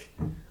first. Like,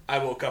 I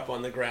woke up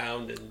on the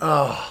ground, and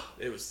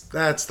it was.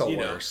 That's the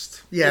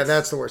worst. Yeah,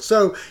 that's the worst.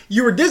 So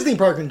you were Disney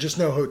parking, just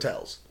no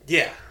hotels.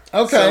 Yeah.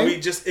 Okay.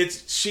 So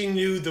she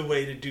knew the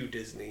way to do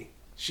Disney.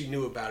 She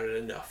knew about it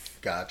enough.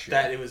 Gotcha.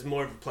 That it was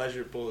more of a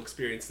pleasurable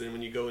experience than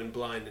when you go in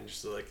blind and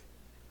just like,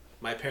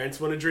 my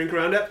parents want to drink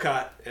around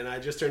Epcot, and I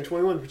just turned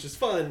 21, which is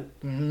fun.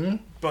 Mm-hmm.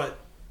 But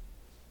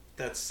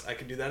I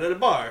could do that at a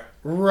bar.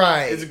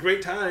 Right. It's a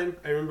great time.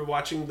 I remember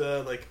watching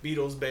the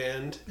Beatles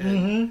band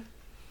and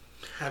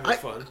having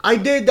fun. I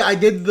did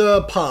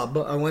the pub.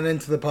 I went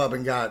into the pub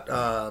and got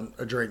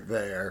a drink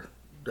there.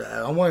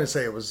 I want to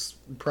say it was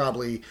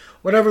probably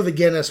whatever the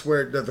Guinness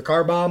where the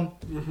car bomb.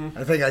 Mm-hmm.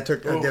 I think I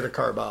did a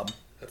car bomb.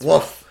 That's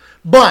woof. rough.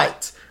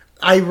 But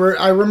I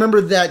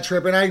remember that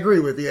trip, and I agree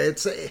with you.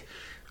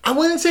 I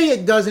wouldn't say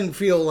it doesn't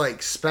feel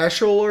like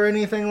special or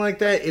anything like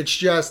that. It's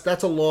just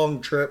that's a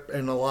long trip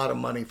and a lot of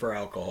money for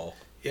alcohol.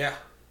 Yeah.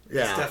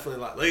 It's definitely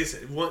a lot. Like I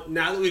said,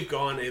 now that we've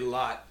gone a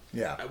lot,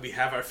 we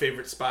have our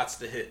favorite spots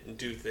to hit and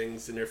do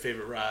things and our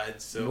favorite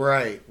rides.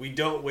 So we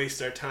don't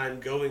waste our time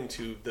going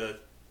to the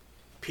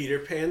Peter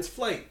Pan's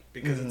Flight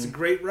because it's a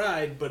great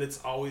ride, but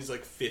it's always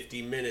like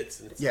 50 minutes.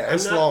 And it's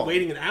I'm not long.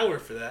 waiting an hour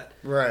for that.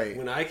 Right.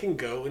 When I can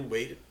go and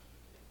wait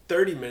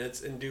 30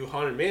 minutes and do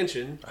Haunted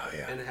Mansion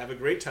and have a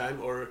great time,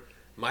 or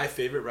my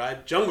favorite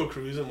ride, Jungle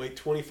Cruise, and wait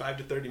 25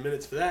 to 30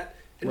 minutes for that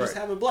and just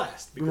have a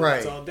blast because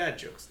it's all dad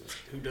jokes.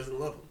 Who doesn't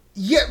love them?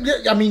 Yeah,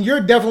 I mean,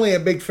 you're definitely a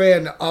big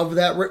fan of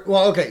that.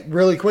 Well, okay,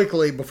 really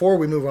quickly, before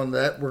we move on to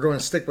that, we're going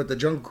to stick with the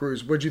Jungle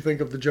Cruise. What'd you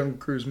think of the Jungle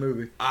Cruise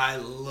movie? I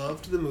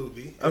loved the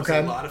movie. It was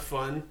a lot of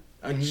fun.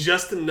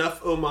 Just enough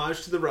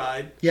homage to the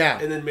ride. Yeah.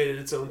 And then made it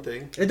its own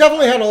thing. It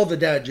definitely had all the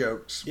dad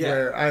jokes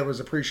where I was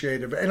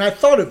appreciative. And I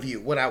thought of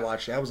you when I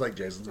watched it. I was like,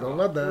 Jason's going to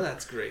love that. Well,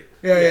 that's great.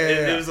 Yeah.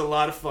 It was a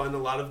lot of fun. A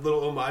lot of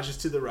little homages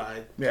to the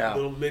ride. Yeah.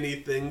 Little mini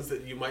things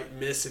that you might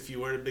miss if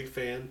you weren't a big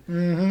fan.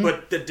 Mm-hmm.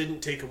 But that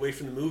didn't take away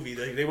from the movie.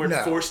 They weren't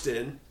forced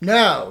in.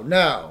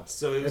 No.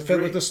 So it was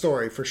fit with the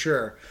story for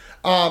sure.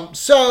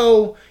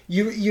 So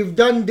you've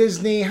done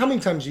Disney. How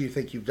many times do you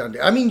think you've done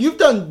it? I mean, you've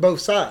done both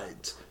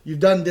sides. You've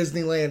done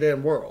Disneyland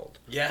and World.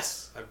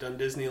 Yes, I've done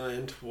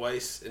Disneyland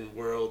twice and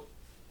World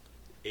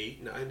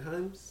 8-9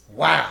 times.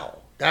 Wow,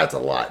 that's a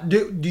lot.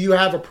 Do you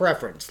have a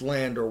preference,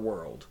 Land or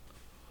World?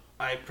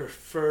 I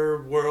prefer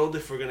World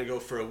if we're going to go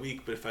for a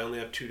week, but if I only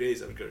have 2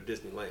 days, I would go to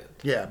Disneyland.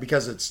 Yeah,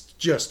 because it's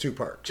just 2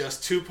 parks.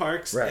 Just 2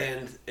 parks,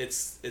 and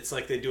it's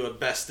like they do a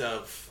best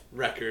of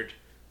record.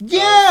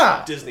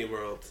 Yeah, of Disney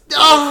World.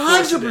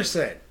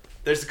 100%.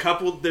 There's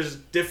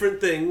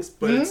different things,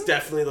 but it's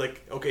definitely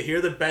like, okay, here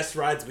are the best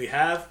rides we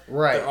have.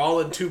 Right. They're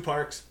all in 2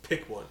 parks.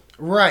 Pick one.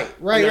 Right.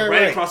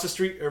 Right across the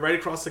street, or right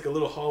across like a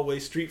little hallway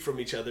street from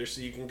each other,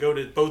 so you can go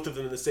to both of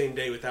them in the same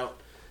day without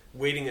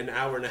waiting an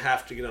hour and a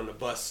half to get on a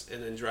bus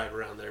and then drive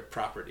around their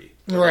property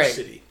or their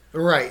city.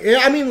 Right.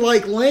 I mean,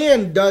 like,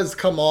 Land does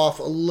come off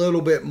a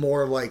little bit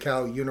more like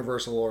how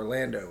Universal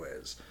Orlando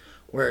is,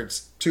 where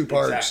it's 2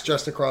 parks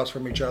just across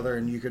from each other,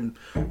 and you can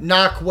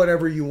knock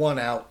whatever you want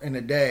out in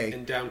a day.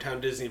 And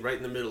Downtown Disney right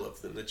in the middle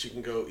of them, that you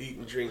can go eat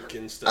and drink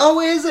and stuff. Oh,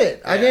 is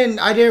it? Yeah.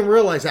 I didn't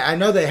realize that. I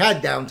know they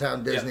had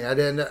Downtown Disney.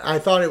 Yeah. I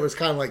thought it was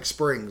kind of like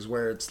Springs,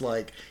 where it's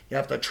like you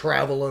have to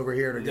travel over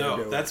here to go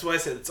do it. No, that's why I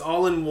said it's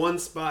all in one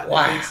spot.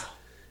 Wow.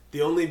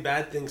 The only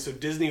bad thing, so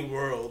Disney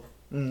World,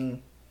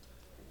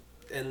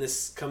 and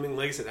this coming,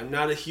 like I said, I'm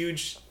not a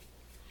huge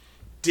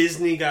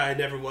Disney guy. I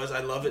never was.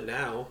 I love it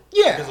now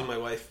because of my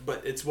wife.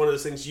 But it's one of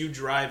those things you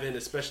drive in,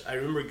 especially. I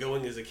remember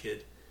going as a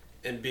kid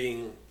and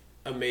being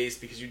amazed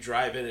because you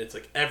drive in and it's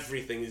like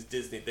everything is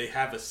Disney. They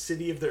have a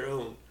city of their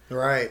own.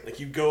 Right. Like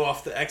you go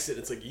off the exit,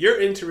 it's like you're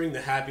entering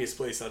the happiest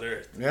place on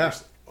earth. Yeah. Like,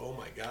 oh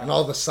my god. And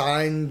all the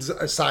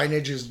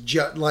signage is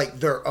just like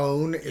their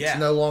own. It's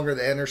no longer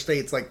the interstate.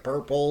 It's like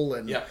purple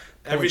and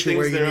everything's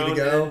where you their need own. to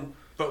go.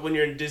 But when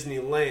you're in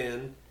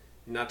Disneyland,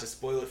 not to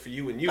spoil it for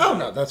you when you Oh go,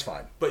 no, that's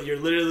fine. but you're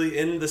literally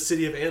in the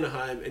city of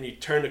Anaheim and you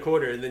turn a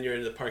corner and then you're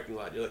in the parking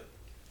lot. You're like,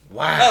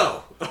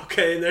 Wow. oh,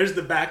 okay, and there's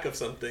the back of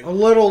something. A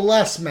little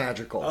less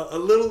magical. A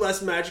little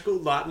less magical, a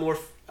lot more,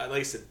 like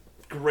I said,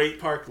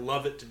 great park,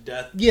 love it to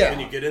death Yeah.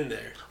 when you get in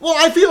there. Well,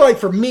 I feel like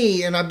for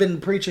me, and I've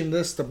been preaching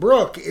this to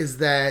Brooke, is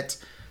that,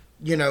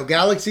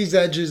 Galaxy's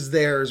Edge is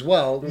there as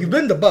well. Mm-hmm. You've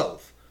been to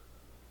both,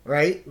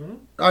 right? Mm-hmm.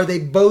 Are they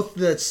both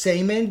the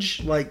same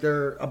age? Like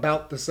they're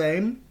about the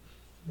same?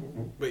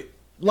 Wait.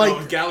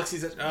 Like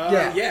Galaxy's Edge?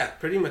 Yeah,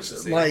 pretty much the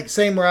same. Like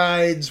same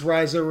rides,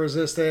 Rise of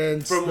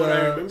Resistance, from what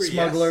I remember,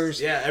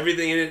 Smugglers. Yes. Yeah,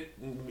 everything in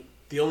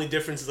it. The only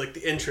difference is like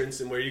the entrance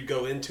and where you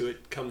go into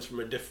it comes from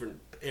a different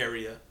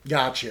area.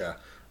 Gotcha.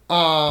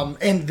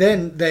 And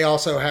then they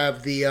also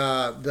have the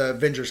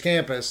Avengers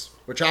Campus,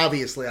 which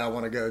obviously I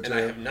want to go to. And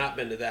I have not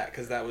been to that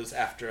because that was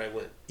after I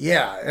went.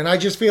 Yeah, and I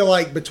just feel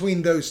like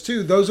between those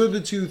two, those are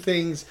the two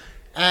things.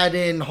 Add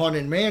in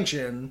Haunted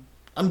Mansion,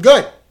 I'm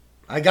good.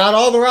 I got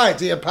all the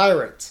rides. Yeah,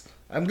 Pirates.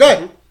 I'm good.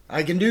 Mm-hmm.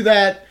 I can do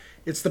that.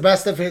 It's the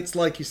best of hits,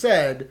 like you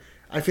said.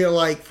 I feel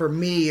like for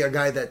me, a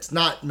guy that's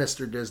not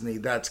Mr. Disney,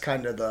 that's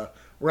kind of the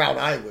route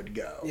I would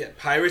go. Yeah,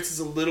 Pirates is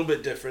a little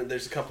bit different.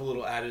 There's a couple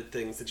little added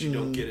things that you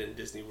don't get in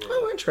Disney World.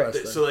 Oh,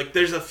 interesting. So, like,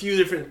 there's a few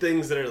different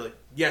things that are like,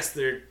 yes,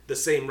 they're the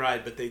same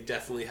ride, but they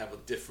definitely have a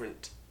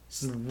different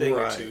thing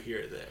or two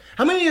here or there.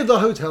 How many of the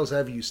hotels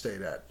have you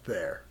stayed at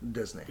there,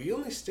 Disney? We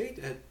only stayed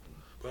at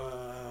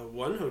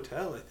one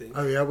hotel, I think.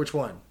 Oh, yeah? Which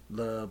one?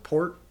 The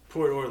Port?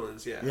 Port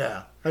Orleans, yeah.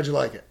 Yeah. How'd you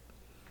like it?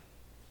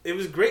 It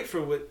was great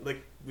for what,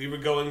 like, we were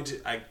going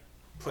to, I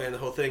planned the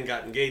whole thing,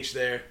 got engaged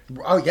there.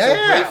 Oh, yeah.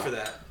 So great for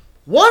that.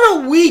 What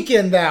a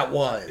weekend that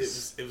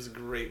was. It was a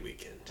great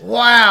weekend.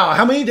 Wow.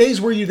 How many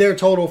days were you there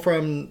total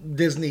from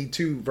Disney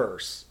to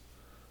Verse?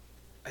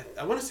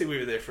 I want to say we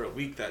were there for a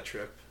week that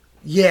trip.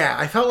 Yeah,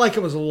 I felt like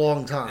it was a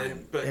long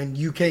time. And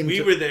you came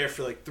We were there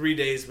for like 3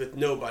 days with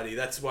nobody.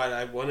 That's why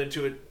I wanted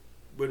to,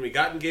 when we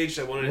got engaged,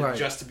 I wanted it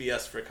just to be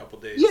us for a couple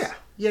days.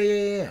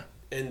 Yeah.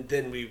 And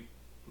then we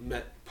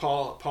met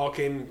Paul. Paul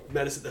came,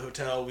 met us at the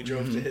hotel. We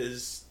drove to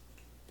his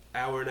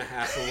hour and a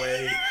half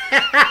away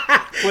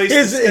place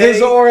to stay.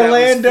 His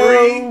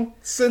Orlando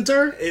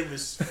center. It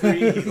was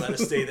free. He let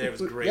us stay there. It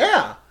was great.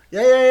 Yeah.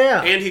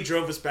 And he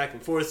drove us back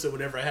and forth, so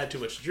whenever I had too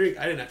much to drink,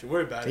 I didn't have to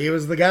worry about it. He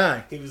was the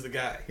guy. He was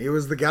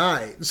the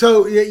guy.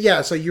 So,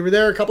 yeah, so you were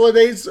there a couple of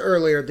days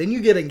earlier. Then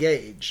you get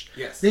engaged.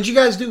 Yes. Didn't you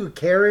guys do a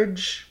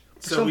carriage?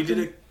 So we did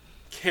a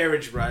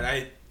carriage ride.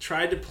 I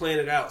tried to plan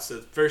it out. So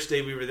the first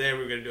day we were there,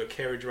 we were going to do a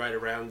carriage ride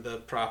around the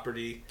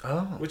property,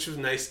 which was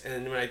nice.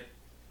 And when I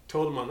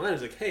told them online, I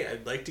was like, hey,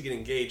 I'd like to get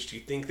engaged. Do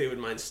you think they would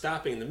mind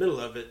stopping in the middle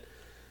of it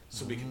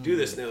so we could do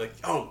this? And they're like,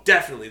 oh,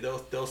 definitely.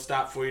 They'll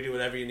stop for you, do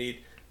whatever you need.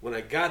 When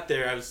I got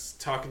there, I was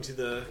talking to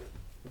the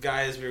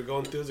guy as we were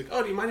going through. I was like,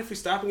 oh, do you mind if we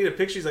stop and get a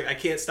picture? He's like, I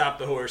can't stop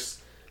the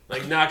horse.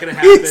 Like, not going to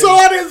happen. He's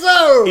on his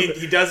own.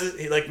 He does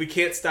it. Like, we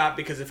can't stop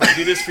because if I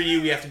do this for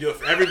you, we have to do it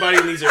for everybody.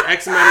 And these are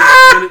X amount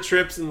of minute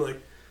trips. And like,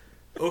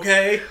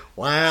 okay.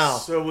 Wow.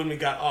 So when we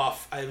got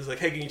off, I was like,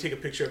 hey, can you take a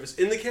picture of us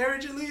in the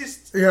carriage at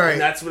least? Right.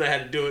 And that's when I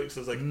had to do it.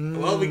 So I was like,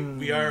 well,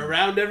 we are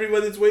around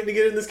everyone that's waiting to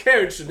get in this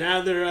carriage. So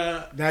now they're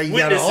now you witnesses.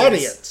 got an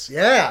audience.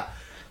 Yeah.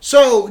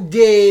 So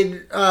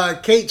did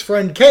Kate's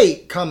friend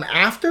Kate come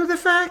after the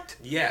fact?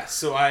 Yeah.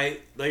 So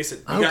like I said,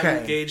 we got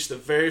engaged the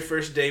very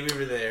first day we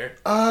were there.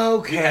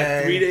 Okay. We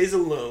had 3 days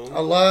alone.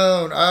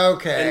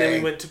 Okay. And then we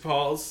went to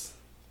Paul's,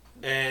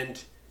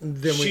 and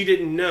she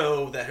didn't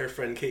know that her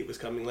friend Kate was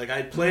coming. Like,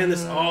 I planned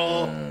this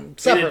all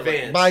separately, in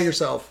advance. by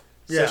yourself.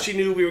 So she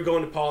knew we were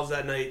going to Paul's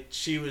that night.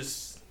 She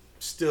was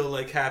still,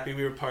 like, happy.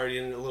 We were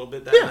partying a little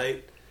bit that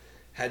night.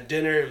 Had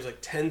dinner. It was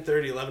like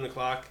 10:30, 11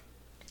 o'clock.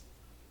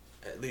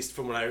 At least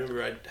from what I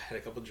remember, I had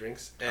a couple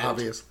drinks. And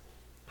obvious.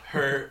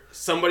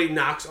 Somebody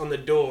knocks on the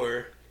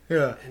door.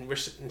 Yeah.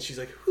 And she's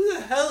like, who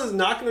the hell is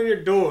knocking on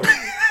your door?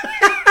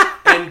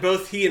 And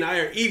both he and I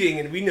are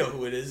eating, and we know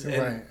who it is.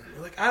 And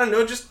we're like, I don't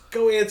know, just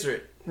go answer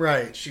it.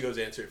 Right. And she goes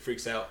answer it,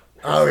 freaks out.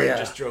 Her friend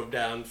just drove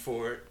down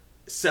for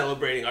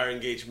celebrating our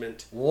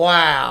engagement.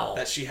 Wow.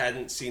 That she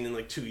hadn't seen in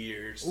like 2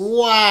 years.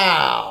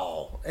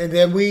 Wow. And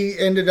then we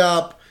ended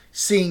up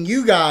seeing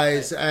you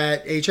guys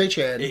at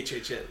HHN.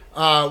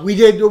 We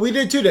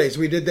did 2 days.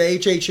 We did the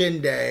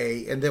HHN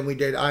day, and then we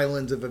did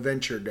Islands of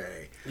Adventure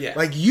day. Yeah.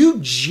 Like, you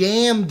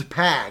jammed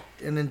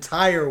packed an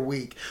entire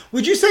week.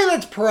 Would you say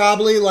that's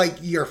probably like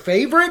your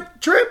favorite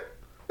trip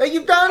that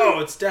you've done? Oh,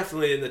 it's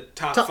definitely in the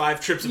top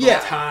 5 trips of all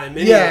time.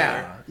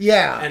 Anywhere.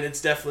 Yeah. And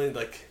it's definitely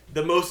like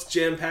the most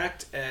jam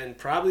packed, and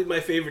probably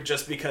my favorite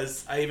just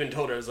because I even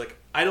told her, I was like,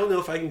 I don't know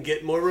if I can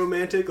get more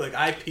romantic. Like,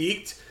 I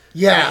peaked.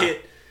 Yeah.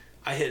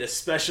 I hit a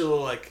special,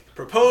 like,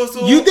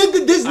 proposal. You did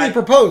the Disney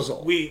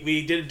proposal.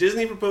 We did a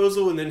Disney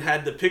proposal and then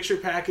had the picture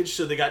package,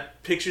 so they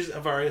got pictures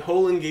of our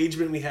whole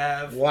engagement we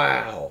have.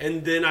 Wow.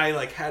 And then I,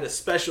 like, had a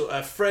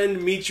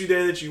friend meet you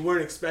there that you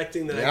weren't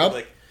expecting, that I could,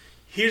 like,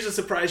 here's a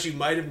surprise you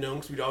might have known,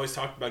 because we'd always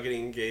talked about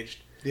getting engaged.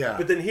 Yeah.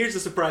 But then here's a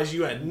surprise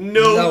you had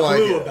no clue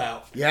idea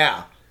about.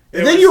 Yeah.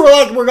 And then you were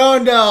like, we're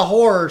going to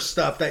horror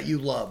stuff that you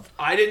love.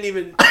 I didn't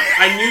even...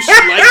 I knew she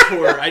liked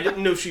horror. I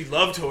didn't know she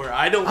loved horror.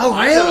 I'm not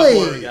a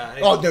horror guy.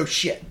 Oh, no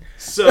shit.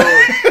 So,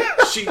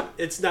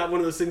 it's not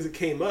one of those things that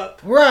came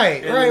up.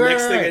 Right, and right, the right,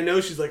 next thing I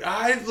know, she's like,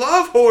 I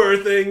love horror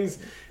things.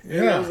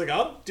 And Yeah. I was like,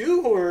 I'll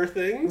do horror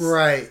things.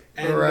 Right,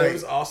 And right. there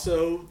was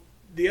also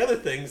the other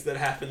things that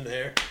happened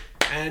there.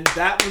 And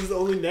that was the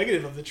only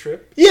negative of the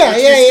trip. Yeah,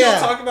 which yeah, we yeah.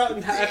 still talk about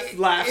and have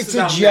laughs It's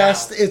about a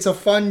jest. now. It's a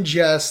fun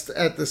jest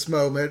at this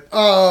moment.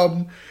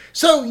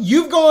 So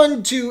you've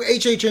gone to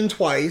HHN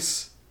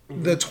twice,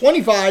 the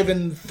 25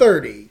 and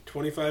 30.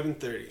 25 and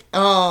 30.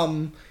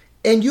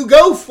 And you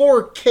go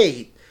for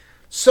Kate.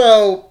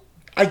 So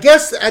I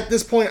guess at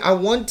this point I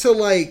want to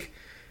like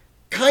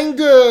kind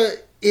of,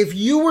 if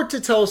you were to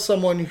tell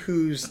someone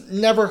who's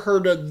never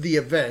heard of the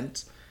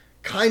event,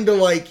 kind of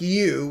like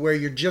you, where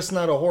you're just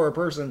not a horror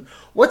person,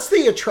 what's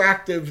the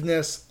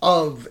attractiveness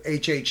of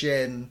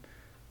HHN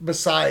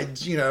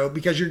besides,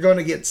 because you're going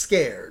to get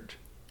scared?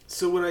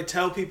 So when I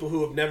tell people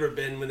who have never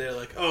been, when they're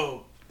like,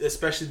 oh,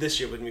 especially this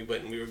year when we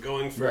went, and we were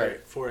going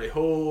for a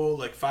whole,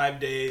 like, 5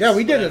 days. Yeah,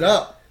 we did it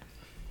up.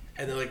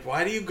 And they're like,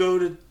 why do you go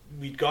to...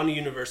 We'd gone to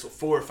Universal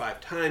 4 or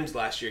 5 times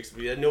last year because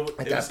we had no... At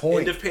it that was point.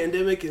 end of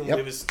pandemic, and Yep.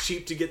 it was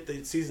cheap to get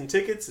the season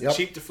tickets and Yep.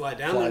 cheap to fly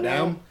down. Fly there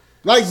down. now.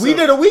 Like, we So-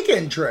 did a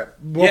weekend trip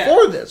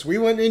before this. We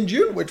went in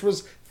June, which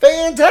was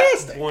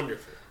fantastic.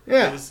 Wonderful.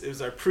 Yeah. It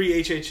was our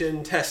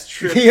pre-HHN test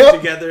trip Yep.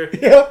 together.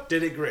 Yep.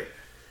 Did it great.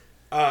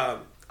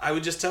 I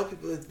would just tell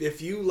people,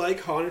 if you like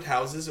haunted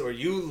houses or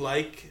you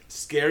like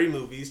scary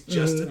movies,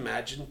 just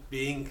imagine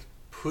being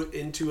put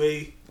into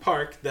a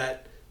park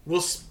that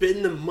will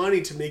spend the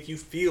money to make you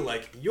feel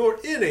like you're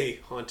in a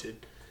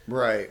haunted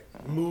Right.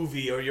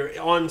 movie, or you're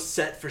on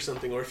set for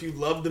something, or if you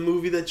love the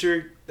movie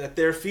that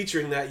they're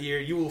featuring that year,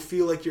 you will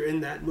feel like you're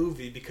in that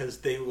movie because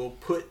they will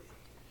put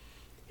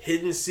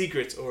hidden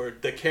secrets or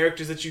the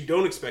characters that you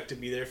don't expect to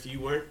be there. If you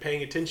weren't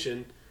paying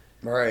attention,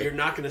 Right. you're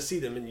not going to see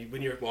them, and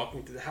when you're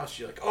walking through the house,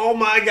 you're like, oh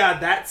my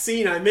god, that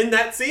scene, I'm in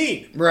that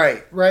scene.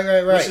 Right.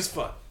 Which is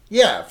fun.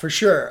 Yeah, for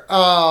sure.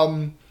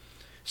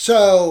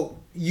 So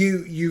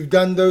you've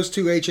done those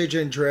 2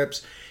 HHN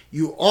trips.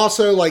 You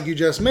also, like you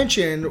just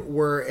mentioned,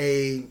 were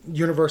a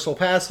Universal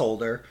Pass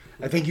holder.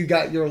 I think you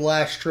got your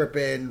last trip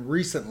in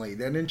recently,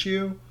 didn't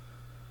you?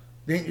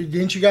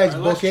 Didn't you guys Our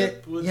book last it?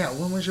 trip was- Yeah,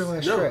 when was your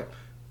last No. trip?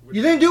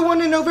 You didn't do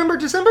one in November,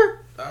 December?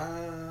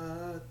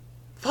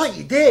 Thought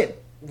you did.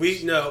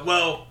 Yes,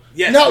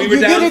 No, we were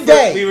you down. did a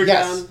day, We were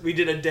yes. down. We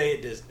did a day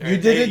at Disney. You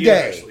did a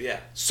day. Universal, yeah.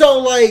 So,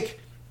 like,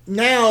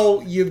 now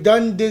you've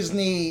done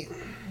Disney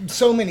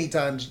so many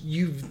times.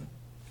 You've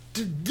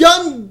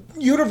done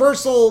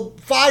Universal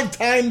 5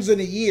 times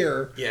in a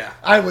year. Yeah.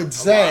 I would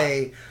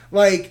say.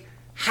 Like,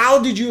 how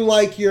did you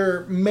like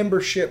your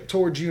membership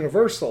towards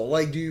Universal?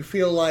 Like, do you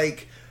feel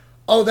like,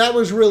 oh, that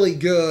was really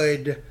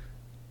good,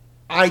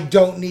 I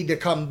don't need to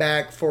come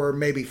back for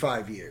maybe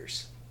 5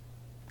 years?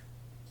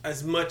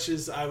 As much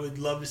as I would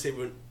love to say,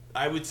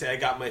 I would say I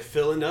got my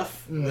fill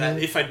enough that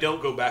if I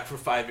don't go back for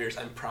 5 years,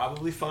 I'm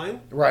probably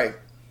fine. Right.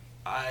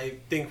 I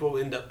think we'll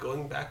end up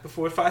going back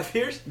before 5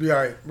 years.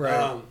 Right,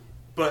 right.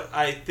 But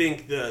I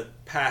think the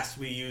past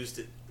we used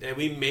it, and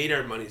we made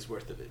our money's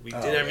worth of it. We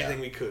did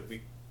everything we could.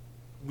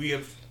 We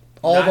have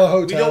All the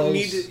hotels. We don't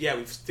need to. Yeah,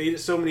 we've stayed at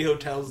so many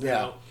hotels Yeah.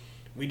 now.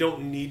 We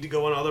don't need to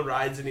go on all the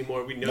rides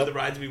anymore. We know the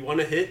rides we want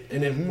to hit,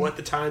 and then what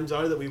the times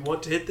are that we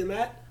want to hit them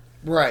at.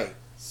 Right.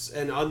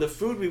 And on the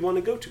food we want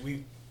to go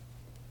to.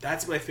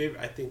 That's my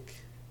favorite. I think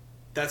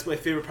that's my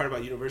favorite part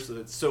about Universal.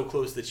 It's so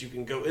close that you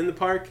can go in the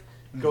park,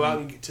 go out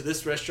and get to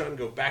this restaurant, and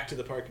go back to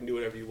the park and do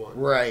whatever you want.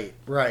 Right,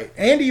 right.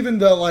 And even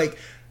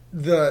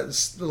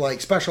the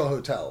special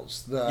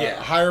hotels, the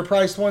higher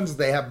priced ones,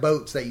 they have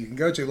boats that you can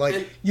go to. Like,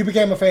 And- you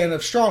became a fan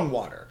of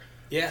Strongwater.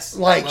 Yes.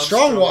 Like, I love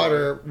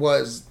Strongwater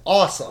was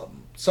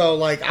awesome. So,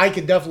 like, I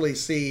could definitely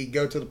see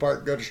go to the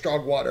park, go to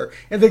Strongwater,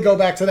 and then go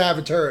back to the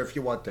Aventura if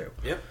you want to.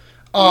 Yep.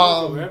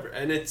 Wherever.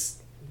 And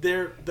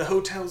the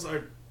hotels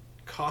are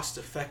cost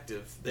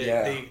effective.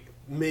 They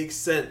make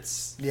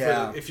sense.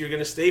 Yeah. If you're going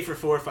to stay for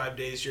 4 or 5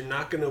 days, you're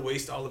not going to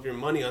waste all of your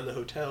money on the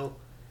hotel.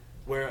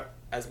 Where,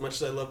 as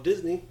much as I love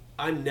Disney,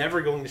 I'm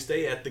never going to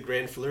stay at the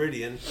Grand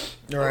Floridian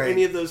or Right.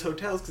 any of those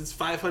hotels because it's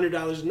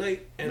 $500 a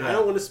night, and I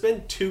don't want to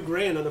spend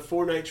 $2,000 on a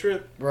 4-night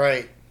trip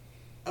Right.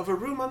 of a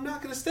room I'm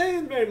not going to stay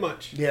in very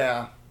much.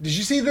 Yeah. Did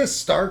you see this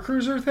Star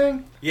Cruiser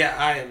thing? Yeah,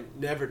 I am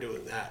never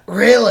doing that.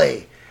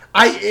 Really?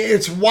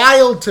 It's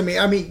wild to me.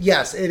 I mean,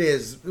 yes, it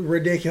is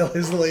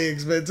ridiculously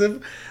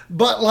expensive,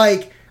 but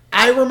like,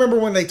 I remember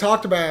when they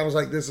talked about it, I was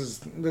like, this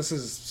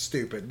is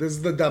stupid. This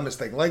is the dumbest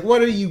thing. Like,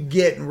 what are you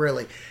getting,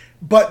 really?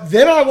 But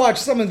then I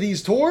watched some of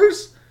these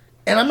tours,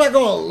 and I'm not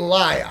going to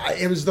lie.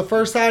 It was the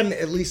first time,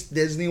 at least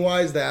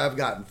Disney-wise, that I've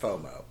gotten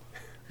FOMO.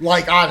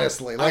 Like,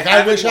 honestly. Like,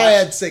 I wish I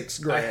had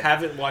 $6,000. I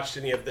haven't watched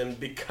any of them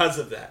because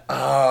of that.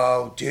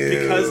 Oh,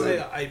 dude. Because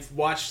I've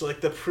watched,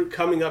 like,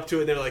 coming up to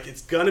it, and they're like,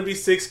 it's going to be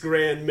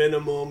 $6,000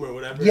 minimum or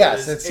whatever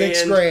yes, it is.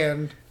 It's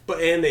 $6,000.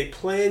 And they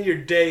plan your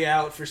day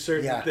out for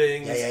certain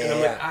things. And I'm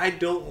yeah. like, I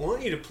don't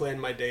want you to plan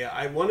my day out.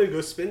 I want to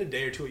go spend a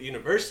day or two at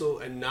Universal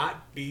and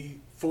not be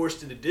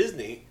forced into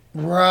Disney.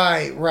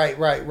 Right.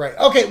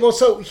 Okay, well,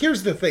 so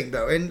here's the thing,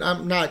 though, and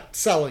I'm not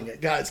selling it,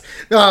 guys.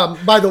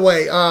 By the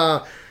way,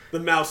 the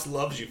mouse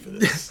loves you for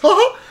this.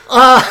 But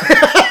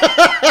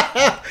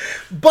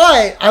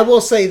I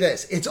will say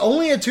this: it's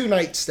only a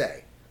 2-night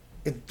stay.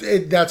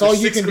 That's all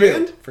you can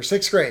do for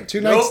 $6,000.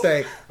 2-night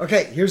stay.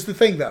 Okay, here's the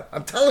thing, though.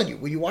 I'm telling you,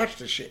 when you watch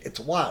this shit, it's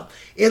wild.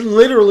 It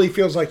literally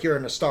feels like you're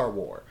in a Star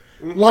War.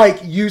 Like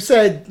you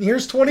said,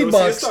 here's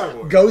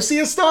 $20. Go see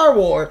a Star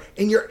War,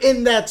 and you're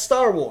in that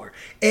Star War,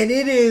 and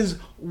it is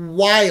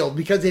wild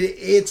because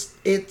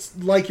it's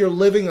like you're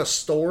living a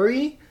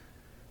story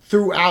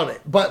throughout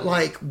it, but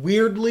like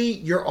weirdly,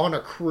 you're on a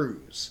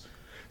cruise.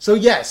 So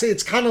yes,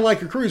 it's kind of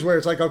like a cruise where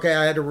it's like, okay,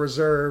 I had to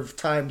reserve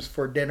times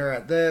for dinner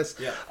at this.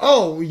 Yeah.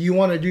 Oh, you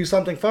want to do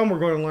something fun? We're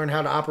going to learn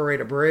how to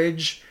operate a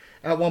bridge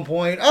at one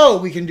point. Oh,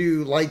 we can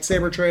do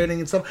lightsaber training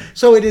and stuff.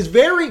 So it is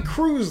very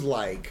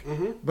cruise-like,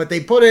 but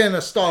they put in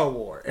a Star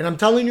Wars. And I'm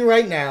telling you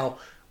right now,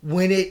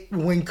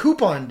 when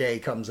Coupon Day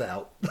comes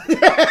out,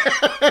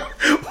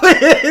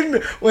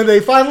 when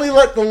they finally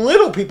let the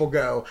little people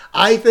go,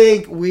 I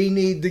think we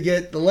need to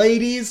get the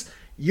ladies,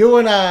 you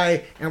and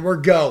I, and we're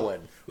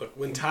going. Look,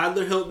 when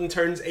Tyler Hilton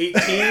turns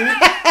 18,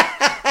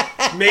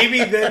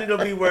 maybe then it'll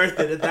be worth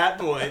it at that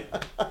point.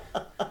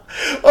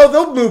 Oh,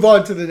 they'll move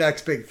on to the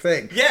next big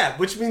thing. Yeah,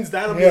 which means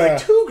that'll be like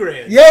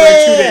 $2,000. Yeah. For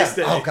a 2-day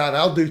stay. Oh God,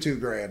 I'll do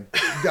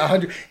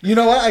 $2,000. You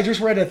know what? I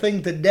just read a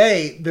thing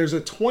today. There's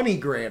a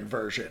 $20,000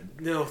 version.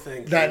 No,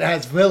 thank you. That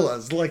has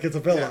villas, like it's a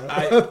villa.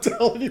 Yeah, I'm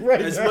telling you right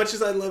now. As much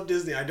as I love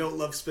Disney, I don't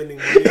love spending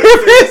money.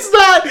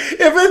 If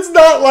it's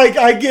not like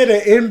I get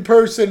an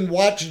in-person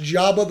watch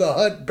Jabba the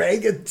Hutt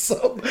banging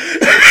some,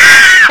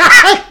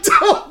 I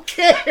don't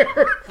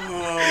care.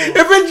 Oh.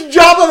 If it's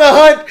Jabba the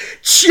Hutt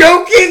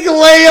choking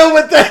Leia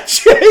with that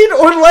chain,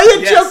 or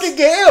Leia choking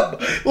him,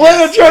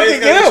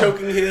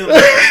 choking him.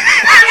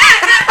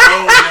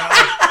 Oh God.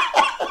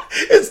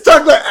 It's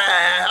tongue like.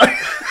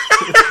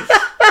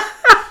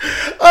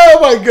 Oh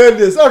my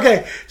goodness.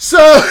 Okay,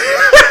 so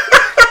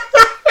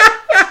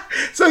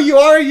you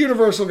are a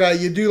Universal guy.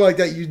 You do like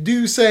that. You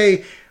do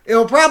say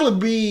it'll probably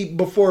be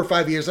before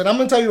 5 years, and I'm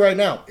going to tell you right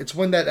now, it's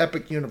when that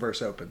Epic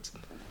Universe opens.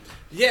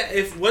 Yeah,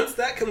 if once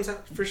that comes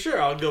out, for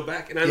sure I'll go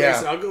back, and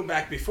I'll go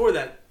back before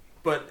that.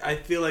 But I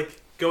feel like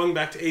going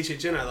back to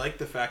HHN, I like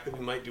the fact that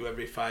we might do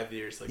every 5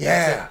 years. Like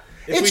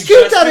it's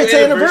cute that it's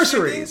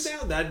anniversaries.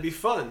 Now, that'd be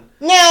fun.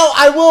 Now,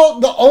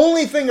 the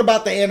only thing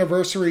about the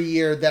anniversary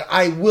year that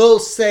I will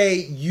say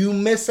you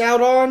miss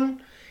out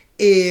on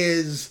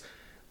is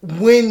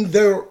when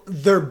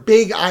their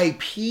big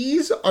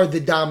IPs are the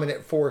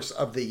dominant force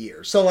of the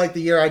year. So like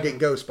the year I did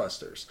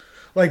Ghostbusters.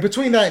 Like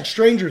between that and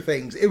Stranger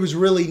Things, it was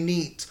really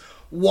neat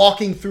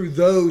walking through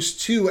those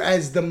two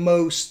as the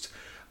most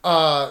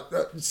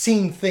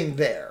seen thing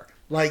there.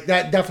 Like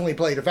that definitely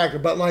played a factor.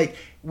 But like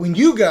when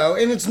you go,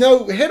 and it's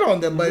no hit on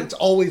them, but it's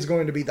always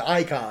going to be the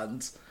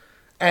icons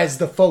as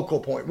the focal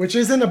point, which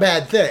isn't a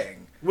bad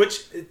thing.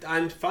 Which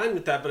I'm fine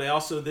with that, but I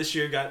also this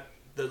year got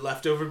the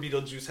leftover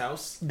Beetlejuice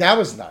house. That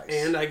was nice.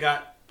 And I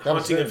got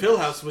Haunting of Hill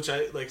House, which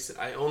I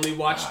only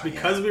watched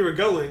because we were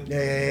going.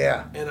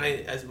 Yeah. And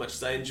as much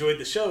as I enjoyed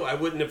the show, I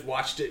wouldn't have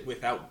watched it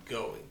without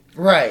going.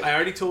 Right. I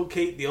already told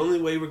Kate the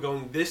only way we're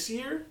going this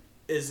year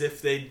is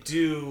if they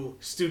do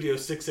Studio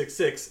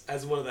 666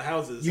 as one of the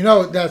houses. You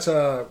know that's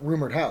a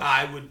rumored house.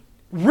 I would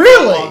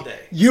really all day.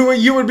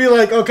 You would be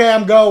like, okay,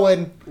 I'm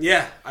going.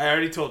 Yeah, I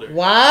already told her.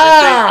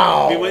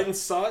 Wow. We went and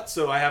saw it,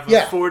 so I have a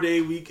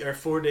 4-day week or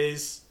 4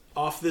 days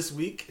off this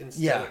week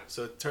instead.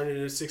 So it turned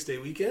into a 6-day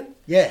weekend.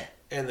 Yeah.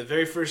 And the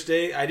very first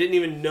day, I didn't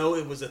even know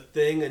it was a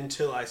thing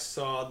until I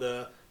saw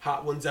the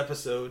Hot Ones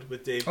episode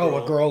with Dave Grohl.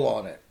 Oh, a girl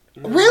on it.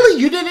 Really?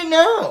 You didn't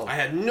know? I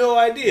had no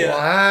idea. Wow.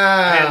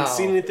 I hadn't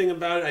seen anything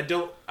about it.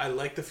 I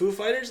like the Foo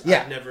Fighters.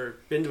 Yeah. I've never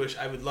been to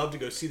I would love to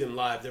go see them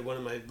live. They're one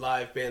of my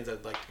live bands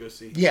I'd like to go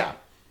see. Yeah.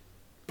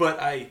 But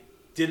I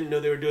didn't know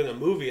they were doing a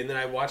movie, and then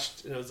I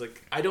watched, and I was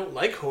like, I don't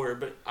like horror,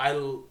 but I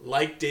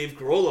like Dave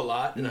Grohl a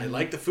lot, and I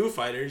like the Foo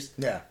Fighters.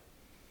 Yeah.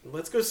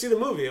 Let's go see the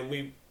movie. And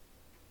we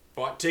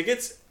bought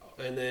tickets,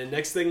 and then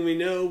next thing we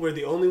know, we're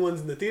the only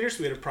ones in the theater,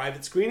 so we had a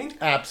private screening.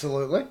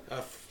 Absolutely.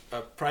 A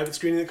private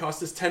screening that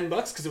cost us $10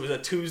 because it was a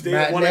Tuesday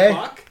Matinee. at 1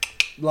 o'clock.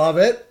 Love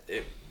it.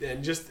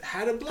 And just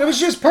had a blast. It was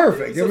just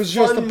perfect. It was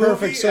just the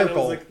perfect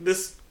circle. And I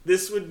was like,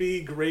 this would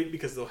be great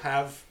because they'll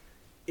have,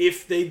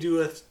 if they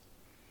do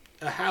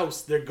a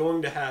house, they're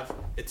going to have,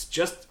 it's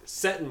just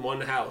set in one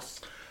house.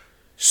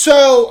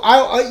 So,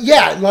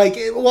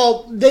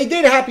 they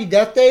did Happy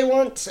Death Day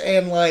once,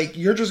 and, like,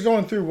 you're just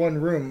going through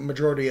one room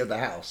majority of the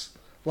house.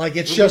 Like,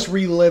 it's just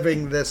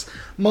reliving this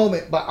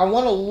moment. But I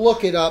want to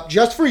look it up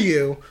just for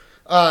you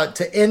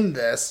to end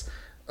this.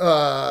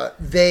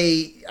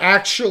 They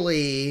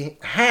actually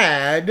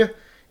had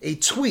a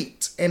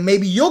tweet, and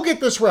maybe you'll get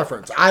this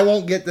reference. I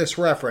won't get this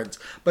reference,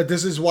 but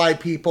this is why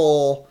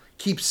people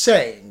keep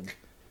saying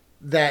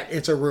that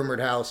it's a rumored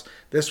house.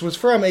 This was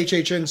from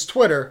HHN's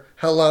Twitter.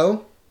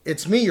 Hello,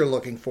 it's me you're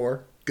looking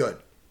for. Good.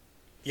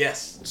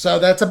 Yes. So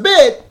that's a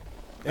bit,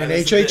 and That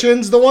is a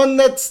HHN's the one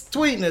that's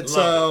tweeting it.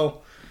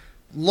 So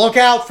look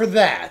out for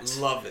that.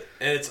 Love it.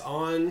 And it's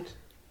on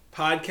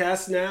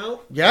podcast now.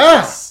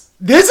 Yeah.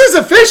 This is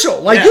official.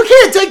 Like, Yeah. you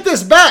can't take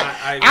this back.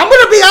 I'm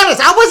going to be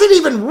honest. I wasn't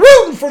even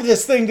rooting for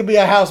this thing to be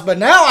a house, but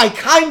now I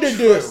kind of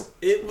do.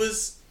 It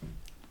was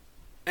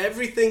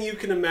everything you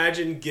can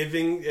imagine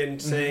giving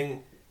and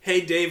saying, hey,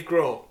 Dave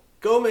Grohl,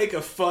 go make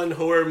a fun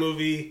horror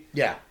movie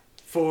Yeah.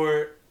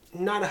 for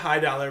not a high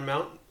dollar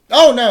amount.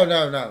 Oh,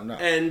 no.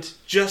 And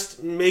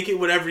just make it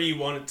whatever you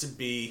want it to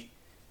be.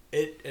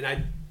 And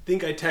I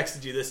think I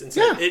texted you this and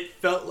said it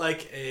felt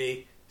like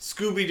a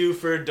Scooby-Doo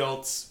for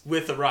adults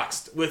with rock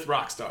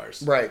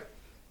stars. Right.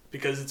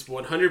 Because it's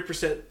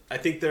 100%. I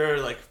think there are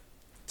like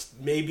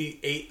maybe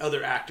 8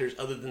 other actors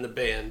other than the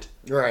band.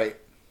 Right.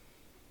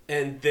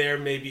 And they're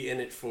maybe in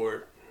it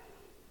for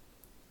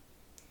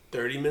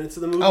 30 minutes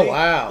of the movie. Oh,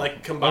 wow.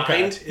 Like combined.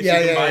 Okay. If you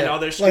combine all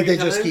their screen Like, they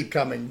time, just keep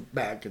coming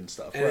back and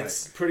stuff. and right.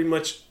 it's pretty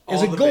much all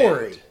Is it the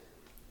gory?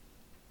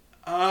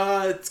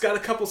 band. It's got a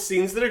couple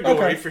scenes that are gory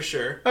Okay. for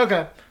sure.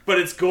 Okay. But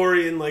it's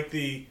gory in like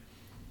the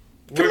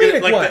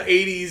Comedic way.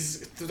 the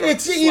 80s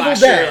It's slasher, Evil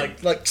Dead.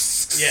 like Like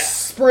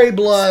spray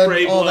blood,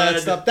 Spray all that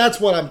blood. stuff. That's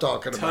what I'm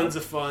talking about. tons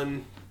of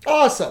fun.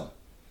 Awesome.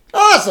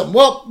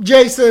 Well,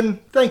 Jason,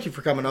 thank you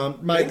for coming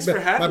on. Thanks for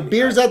having my me.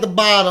 beer's at the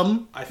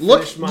bottom. I Look,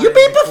 finished mine you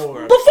beat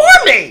before.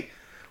 before me.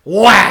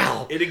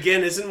 Wow. It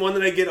again isn't one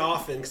that I get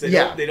often because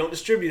they don't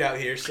distribute out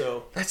here.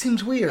 So That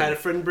seems weird. I had a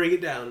friend bring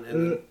it down,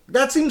 and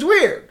That seems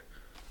weird.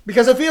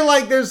 Because I feel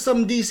like there's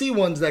some DC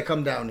ones that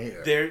come down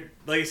here. they're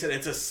like I said,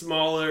 it's a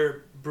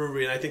smaller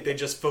brewery, and I think they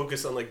just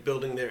focus on like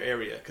building their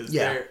area because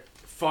their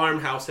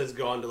farmhouse has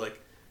gone to like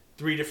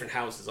 3 different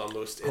houses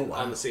almost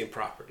on the same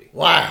property.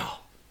 Wow.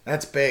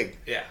 That's big.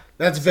 Yeah.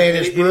 That's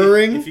Vanish And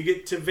Brewing. If you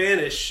get to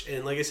Vanish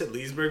and like I said,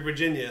 Leesburg,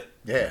 Virginia,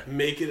 Yeah.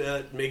 make it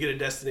a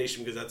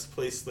destination because that's a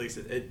place like I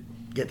said.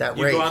 Get that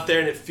You rate. go out there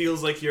and it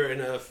feels like you're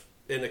in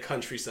a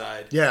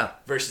countryside. Yeah.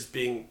 Versus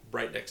being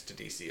right next to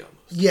DC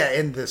almost. Yeah,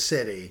 in the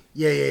city.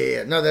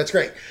 Yeah. No, that's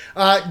great.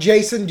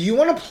 Jason, do you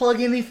want to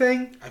plug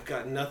anything? I've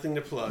got nothing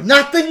to plug.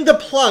 Nothing to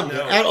plug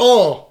No. at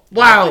all.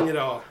 Wow. Nothing at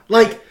all.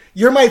 Like,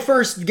 you're my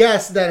first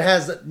guest that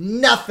has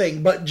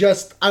nothing but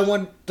just, I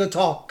want to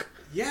talk.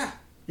 Yeah.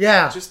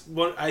 Yeah.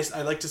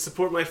 I like to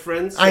support my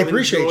friends. I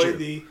appreciate enjoy you.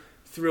 the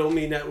Thrill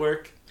Me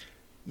Network.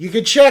 You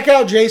could check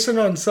out Jason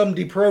on some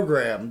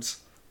deprograms.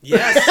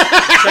 Yes.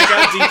 Check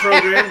out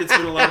Deprogrammed. It's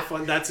been a lot of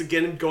fun. That's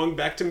again going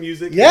back to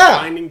music. Yeah.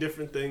 And finding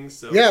different things.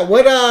 So Yeah,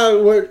 what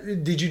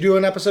did you do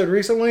an episode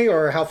recently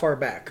or how far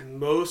back?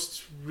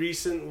 most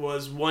recent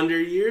was Wonder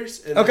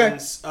Years, and Okay. then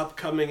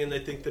upcoming, and I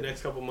think the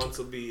next couple months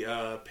will be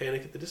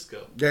Panic at the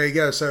Disco. There you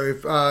go. So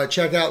if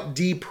check out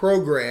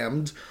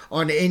Deprogrammed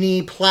on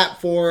any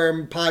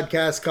platform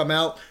podcasts come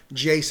out.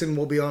 Jason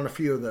will be on a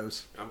few of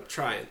those. I'm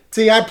trying.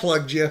 See, I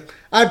plugged you.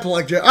 All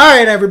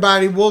right,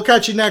 everybody. We'll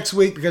catch you next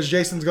week because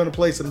Jason's going to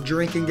play some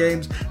drinking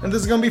games, and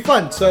this is going to be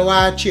fun. So,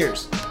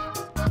 cheers.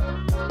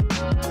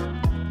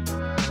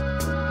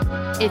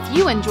 If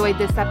you enjoyed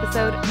this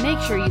episode, make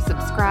sure you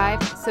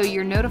subscribe so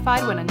you're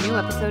notified when a new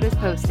episode is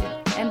posted.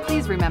 And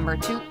please remember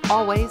to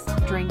always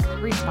drink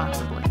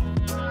responsibly.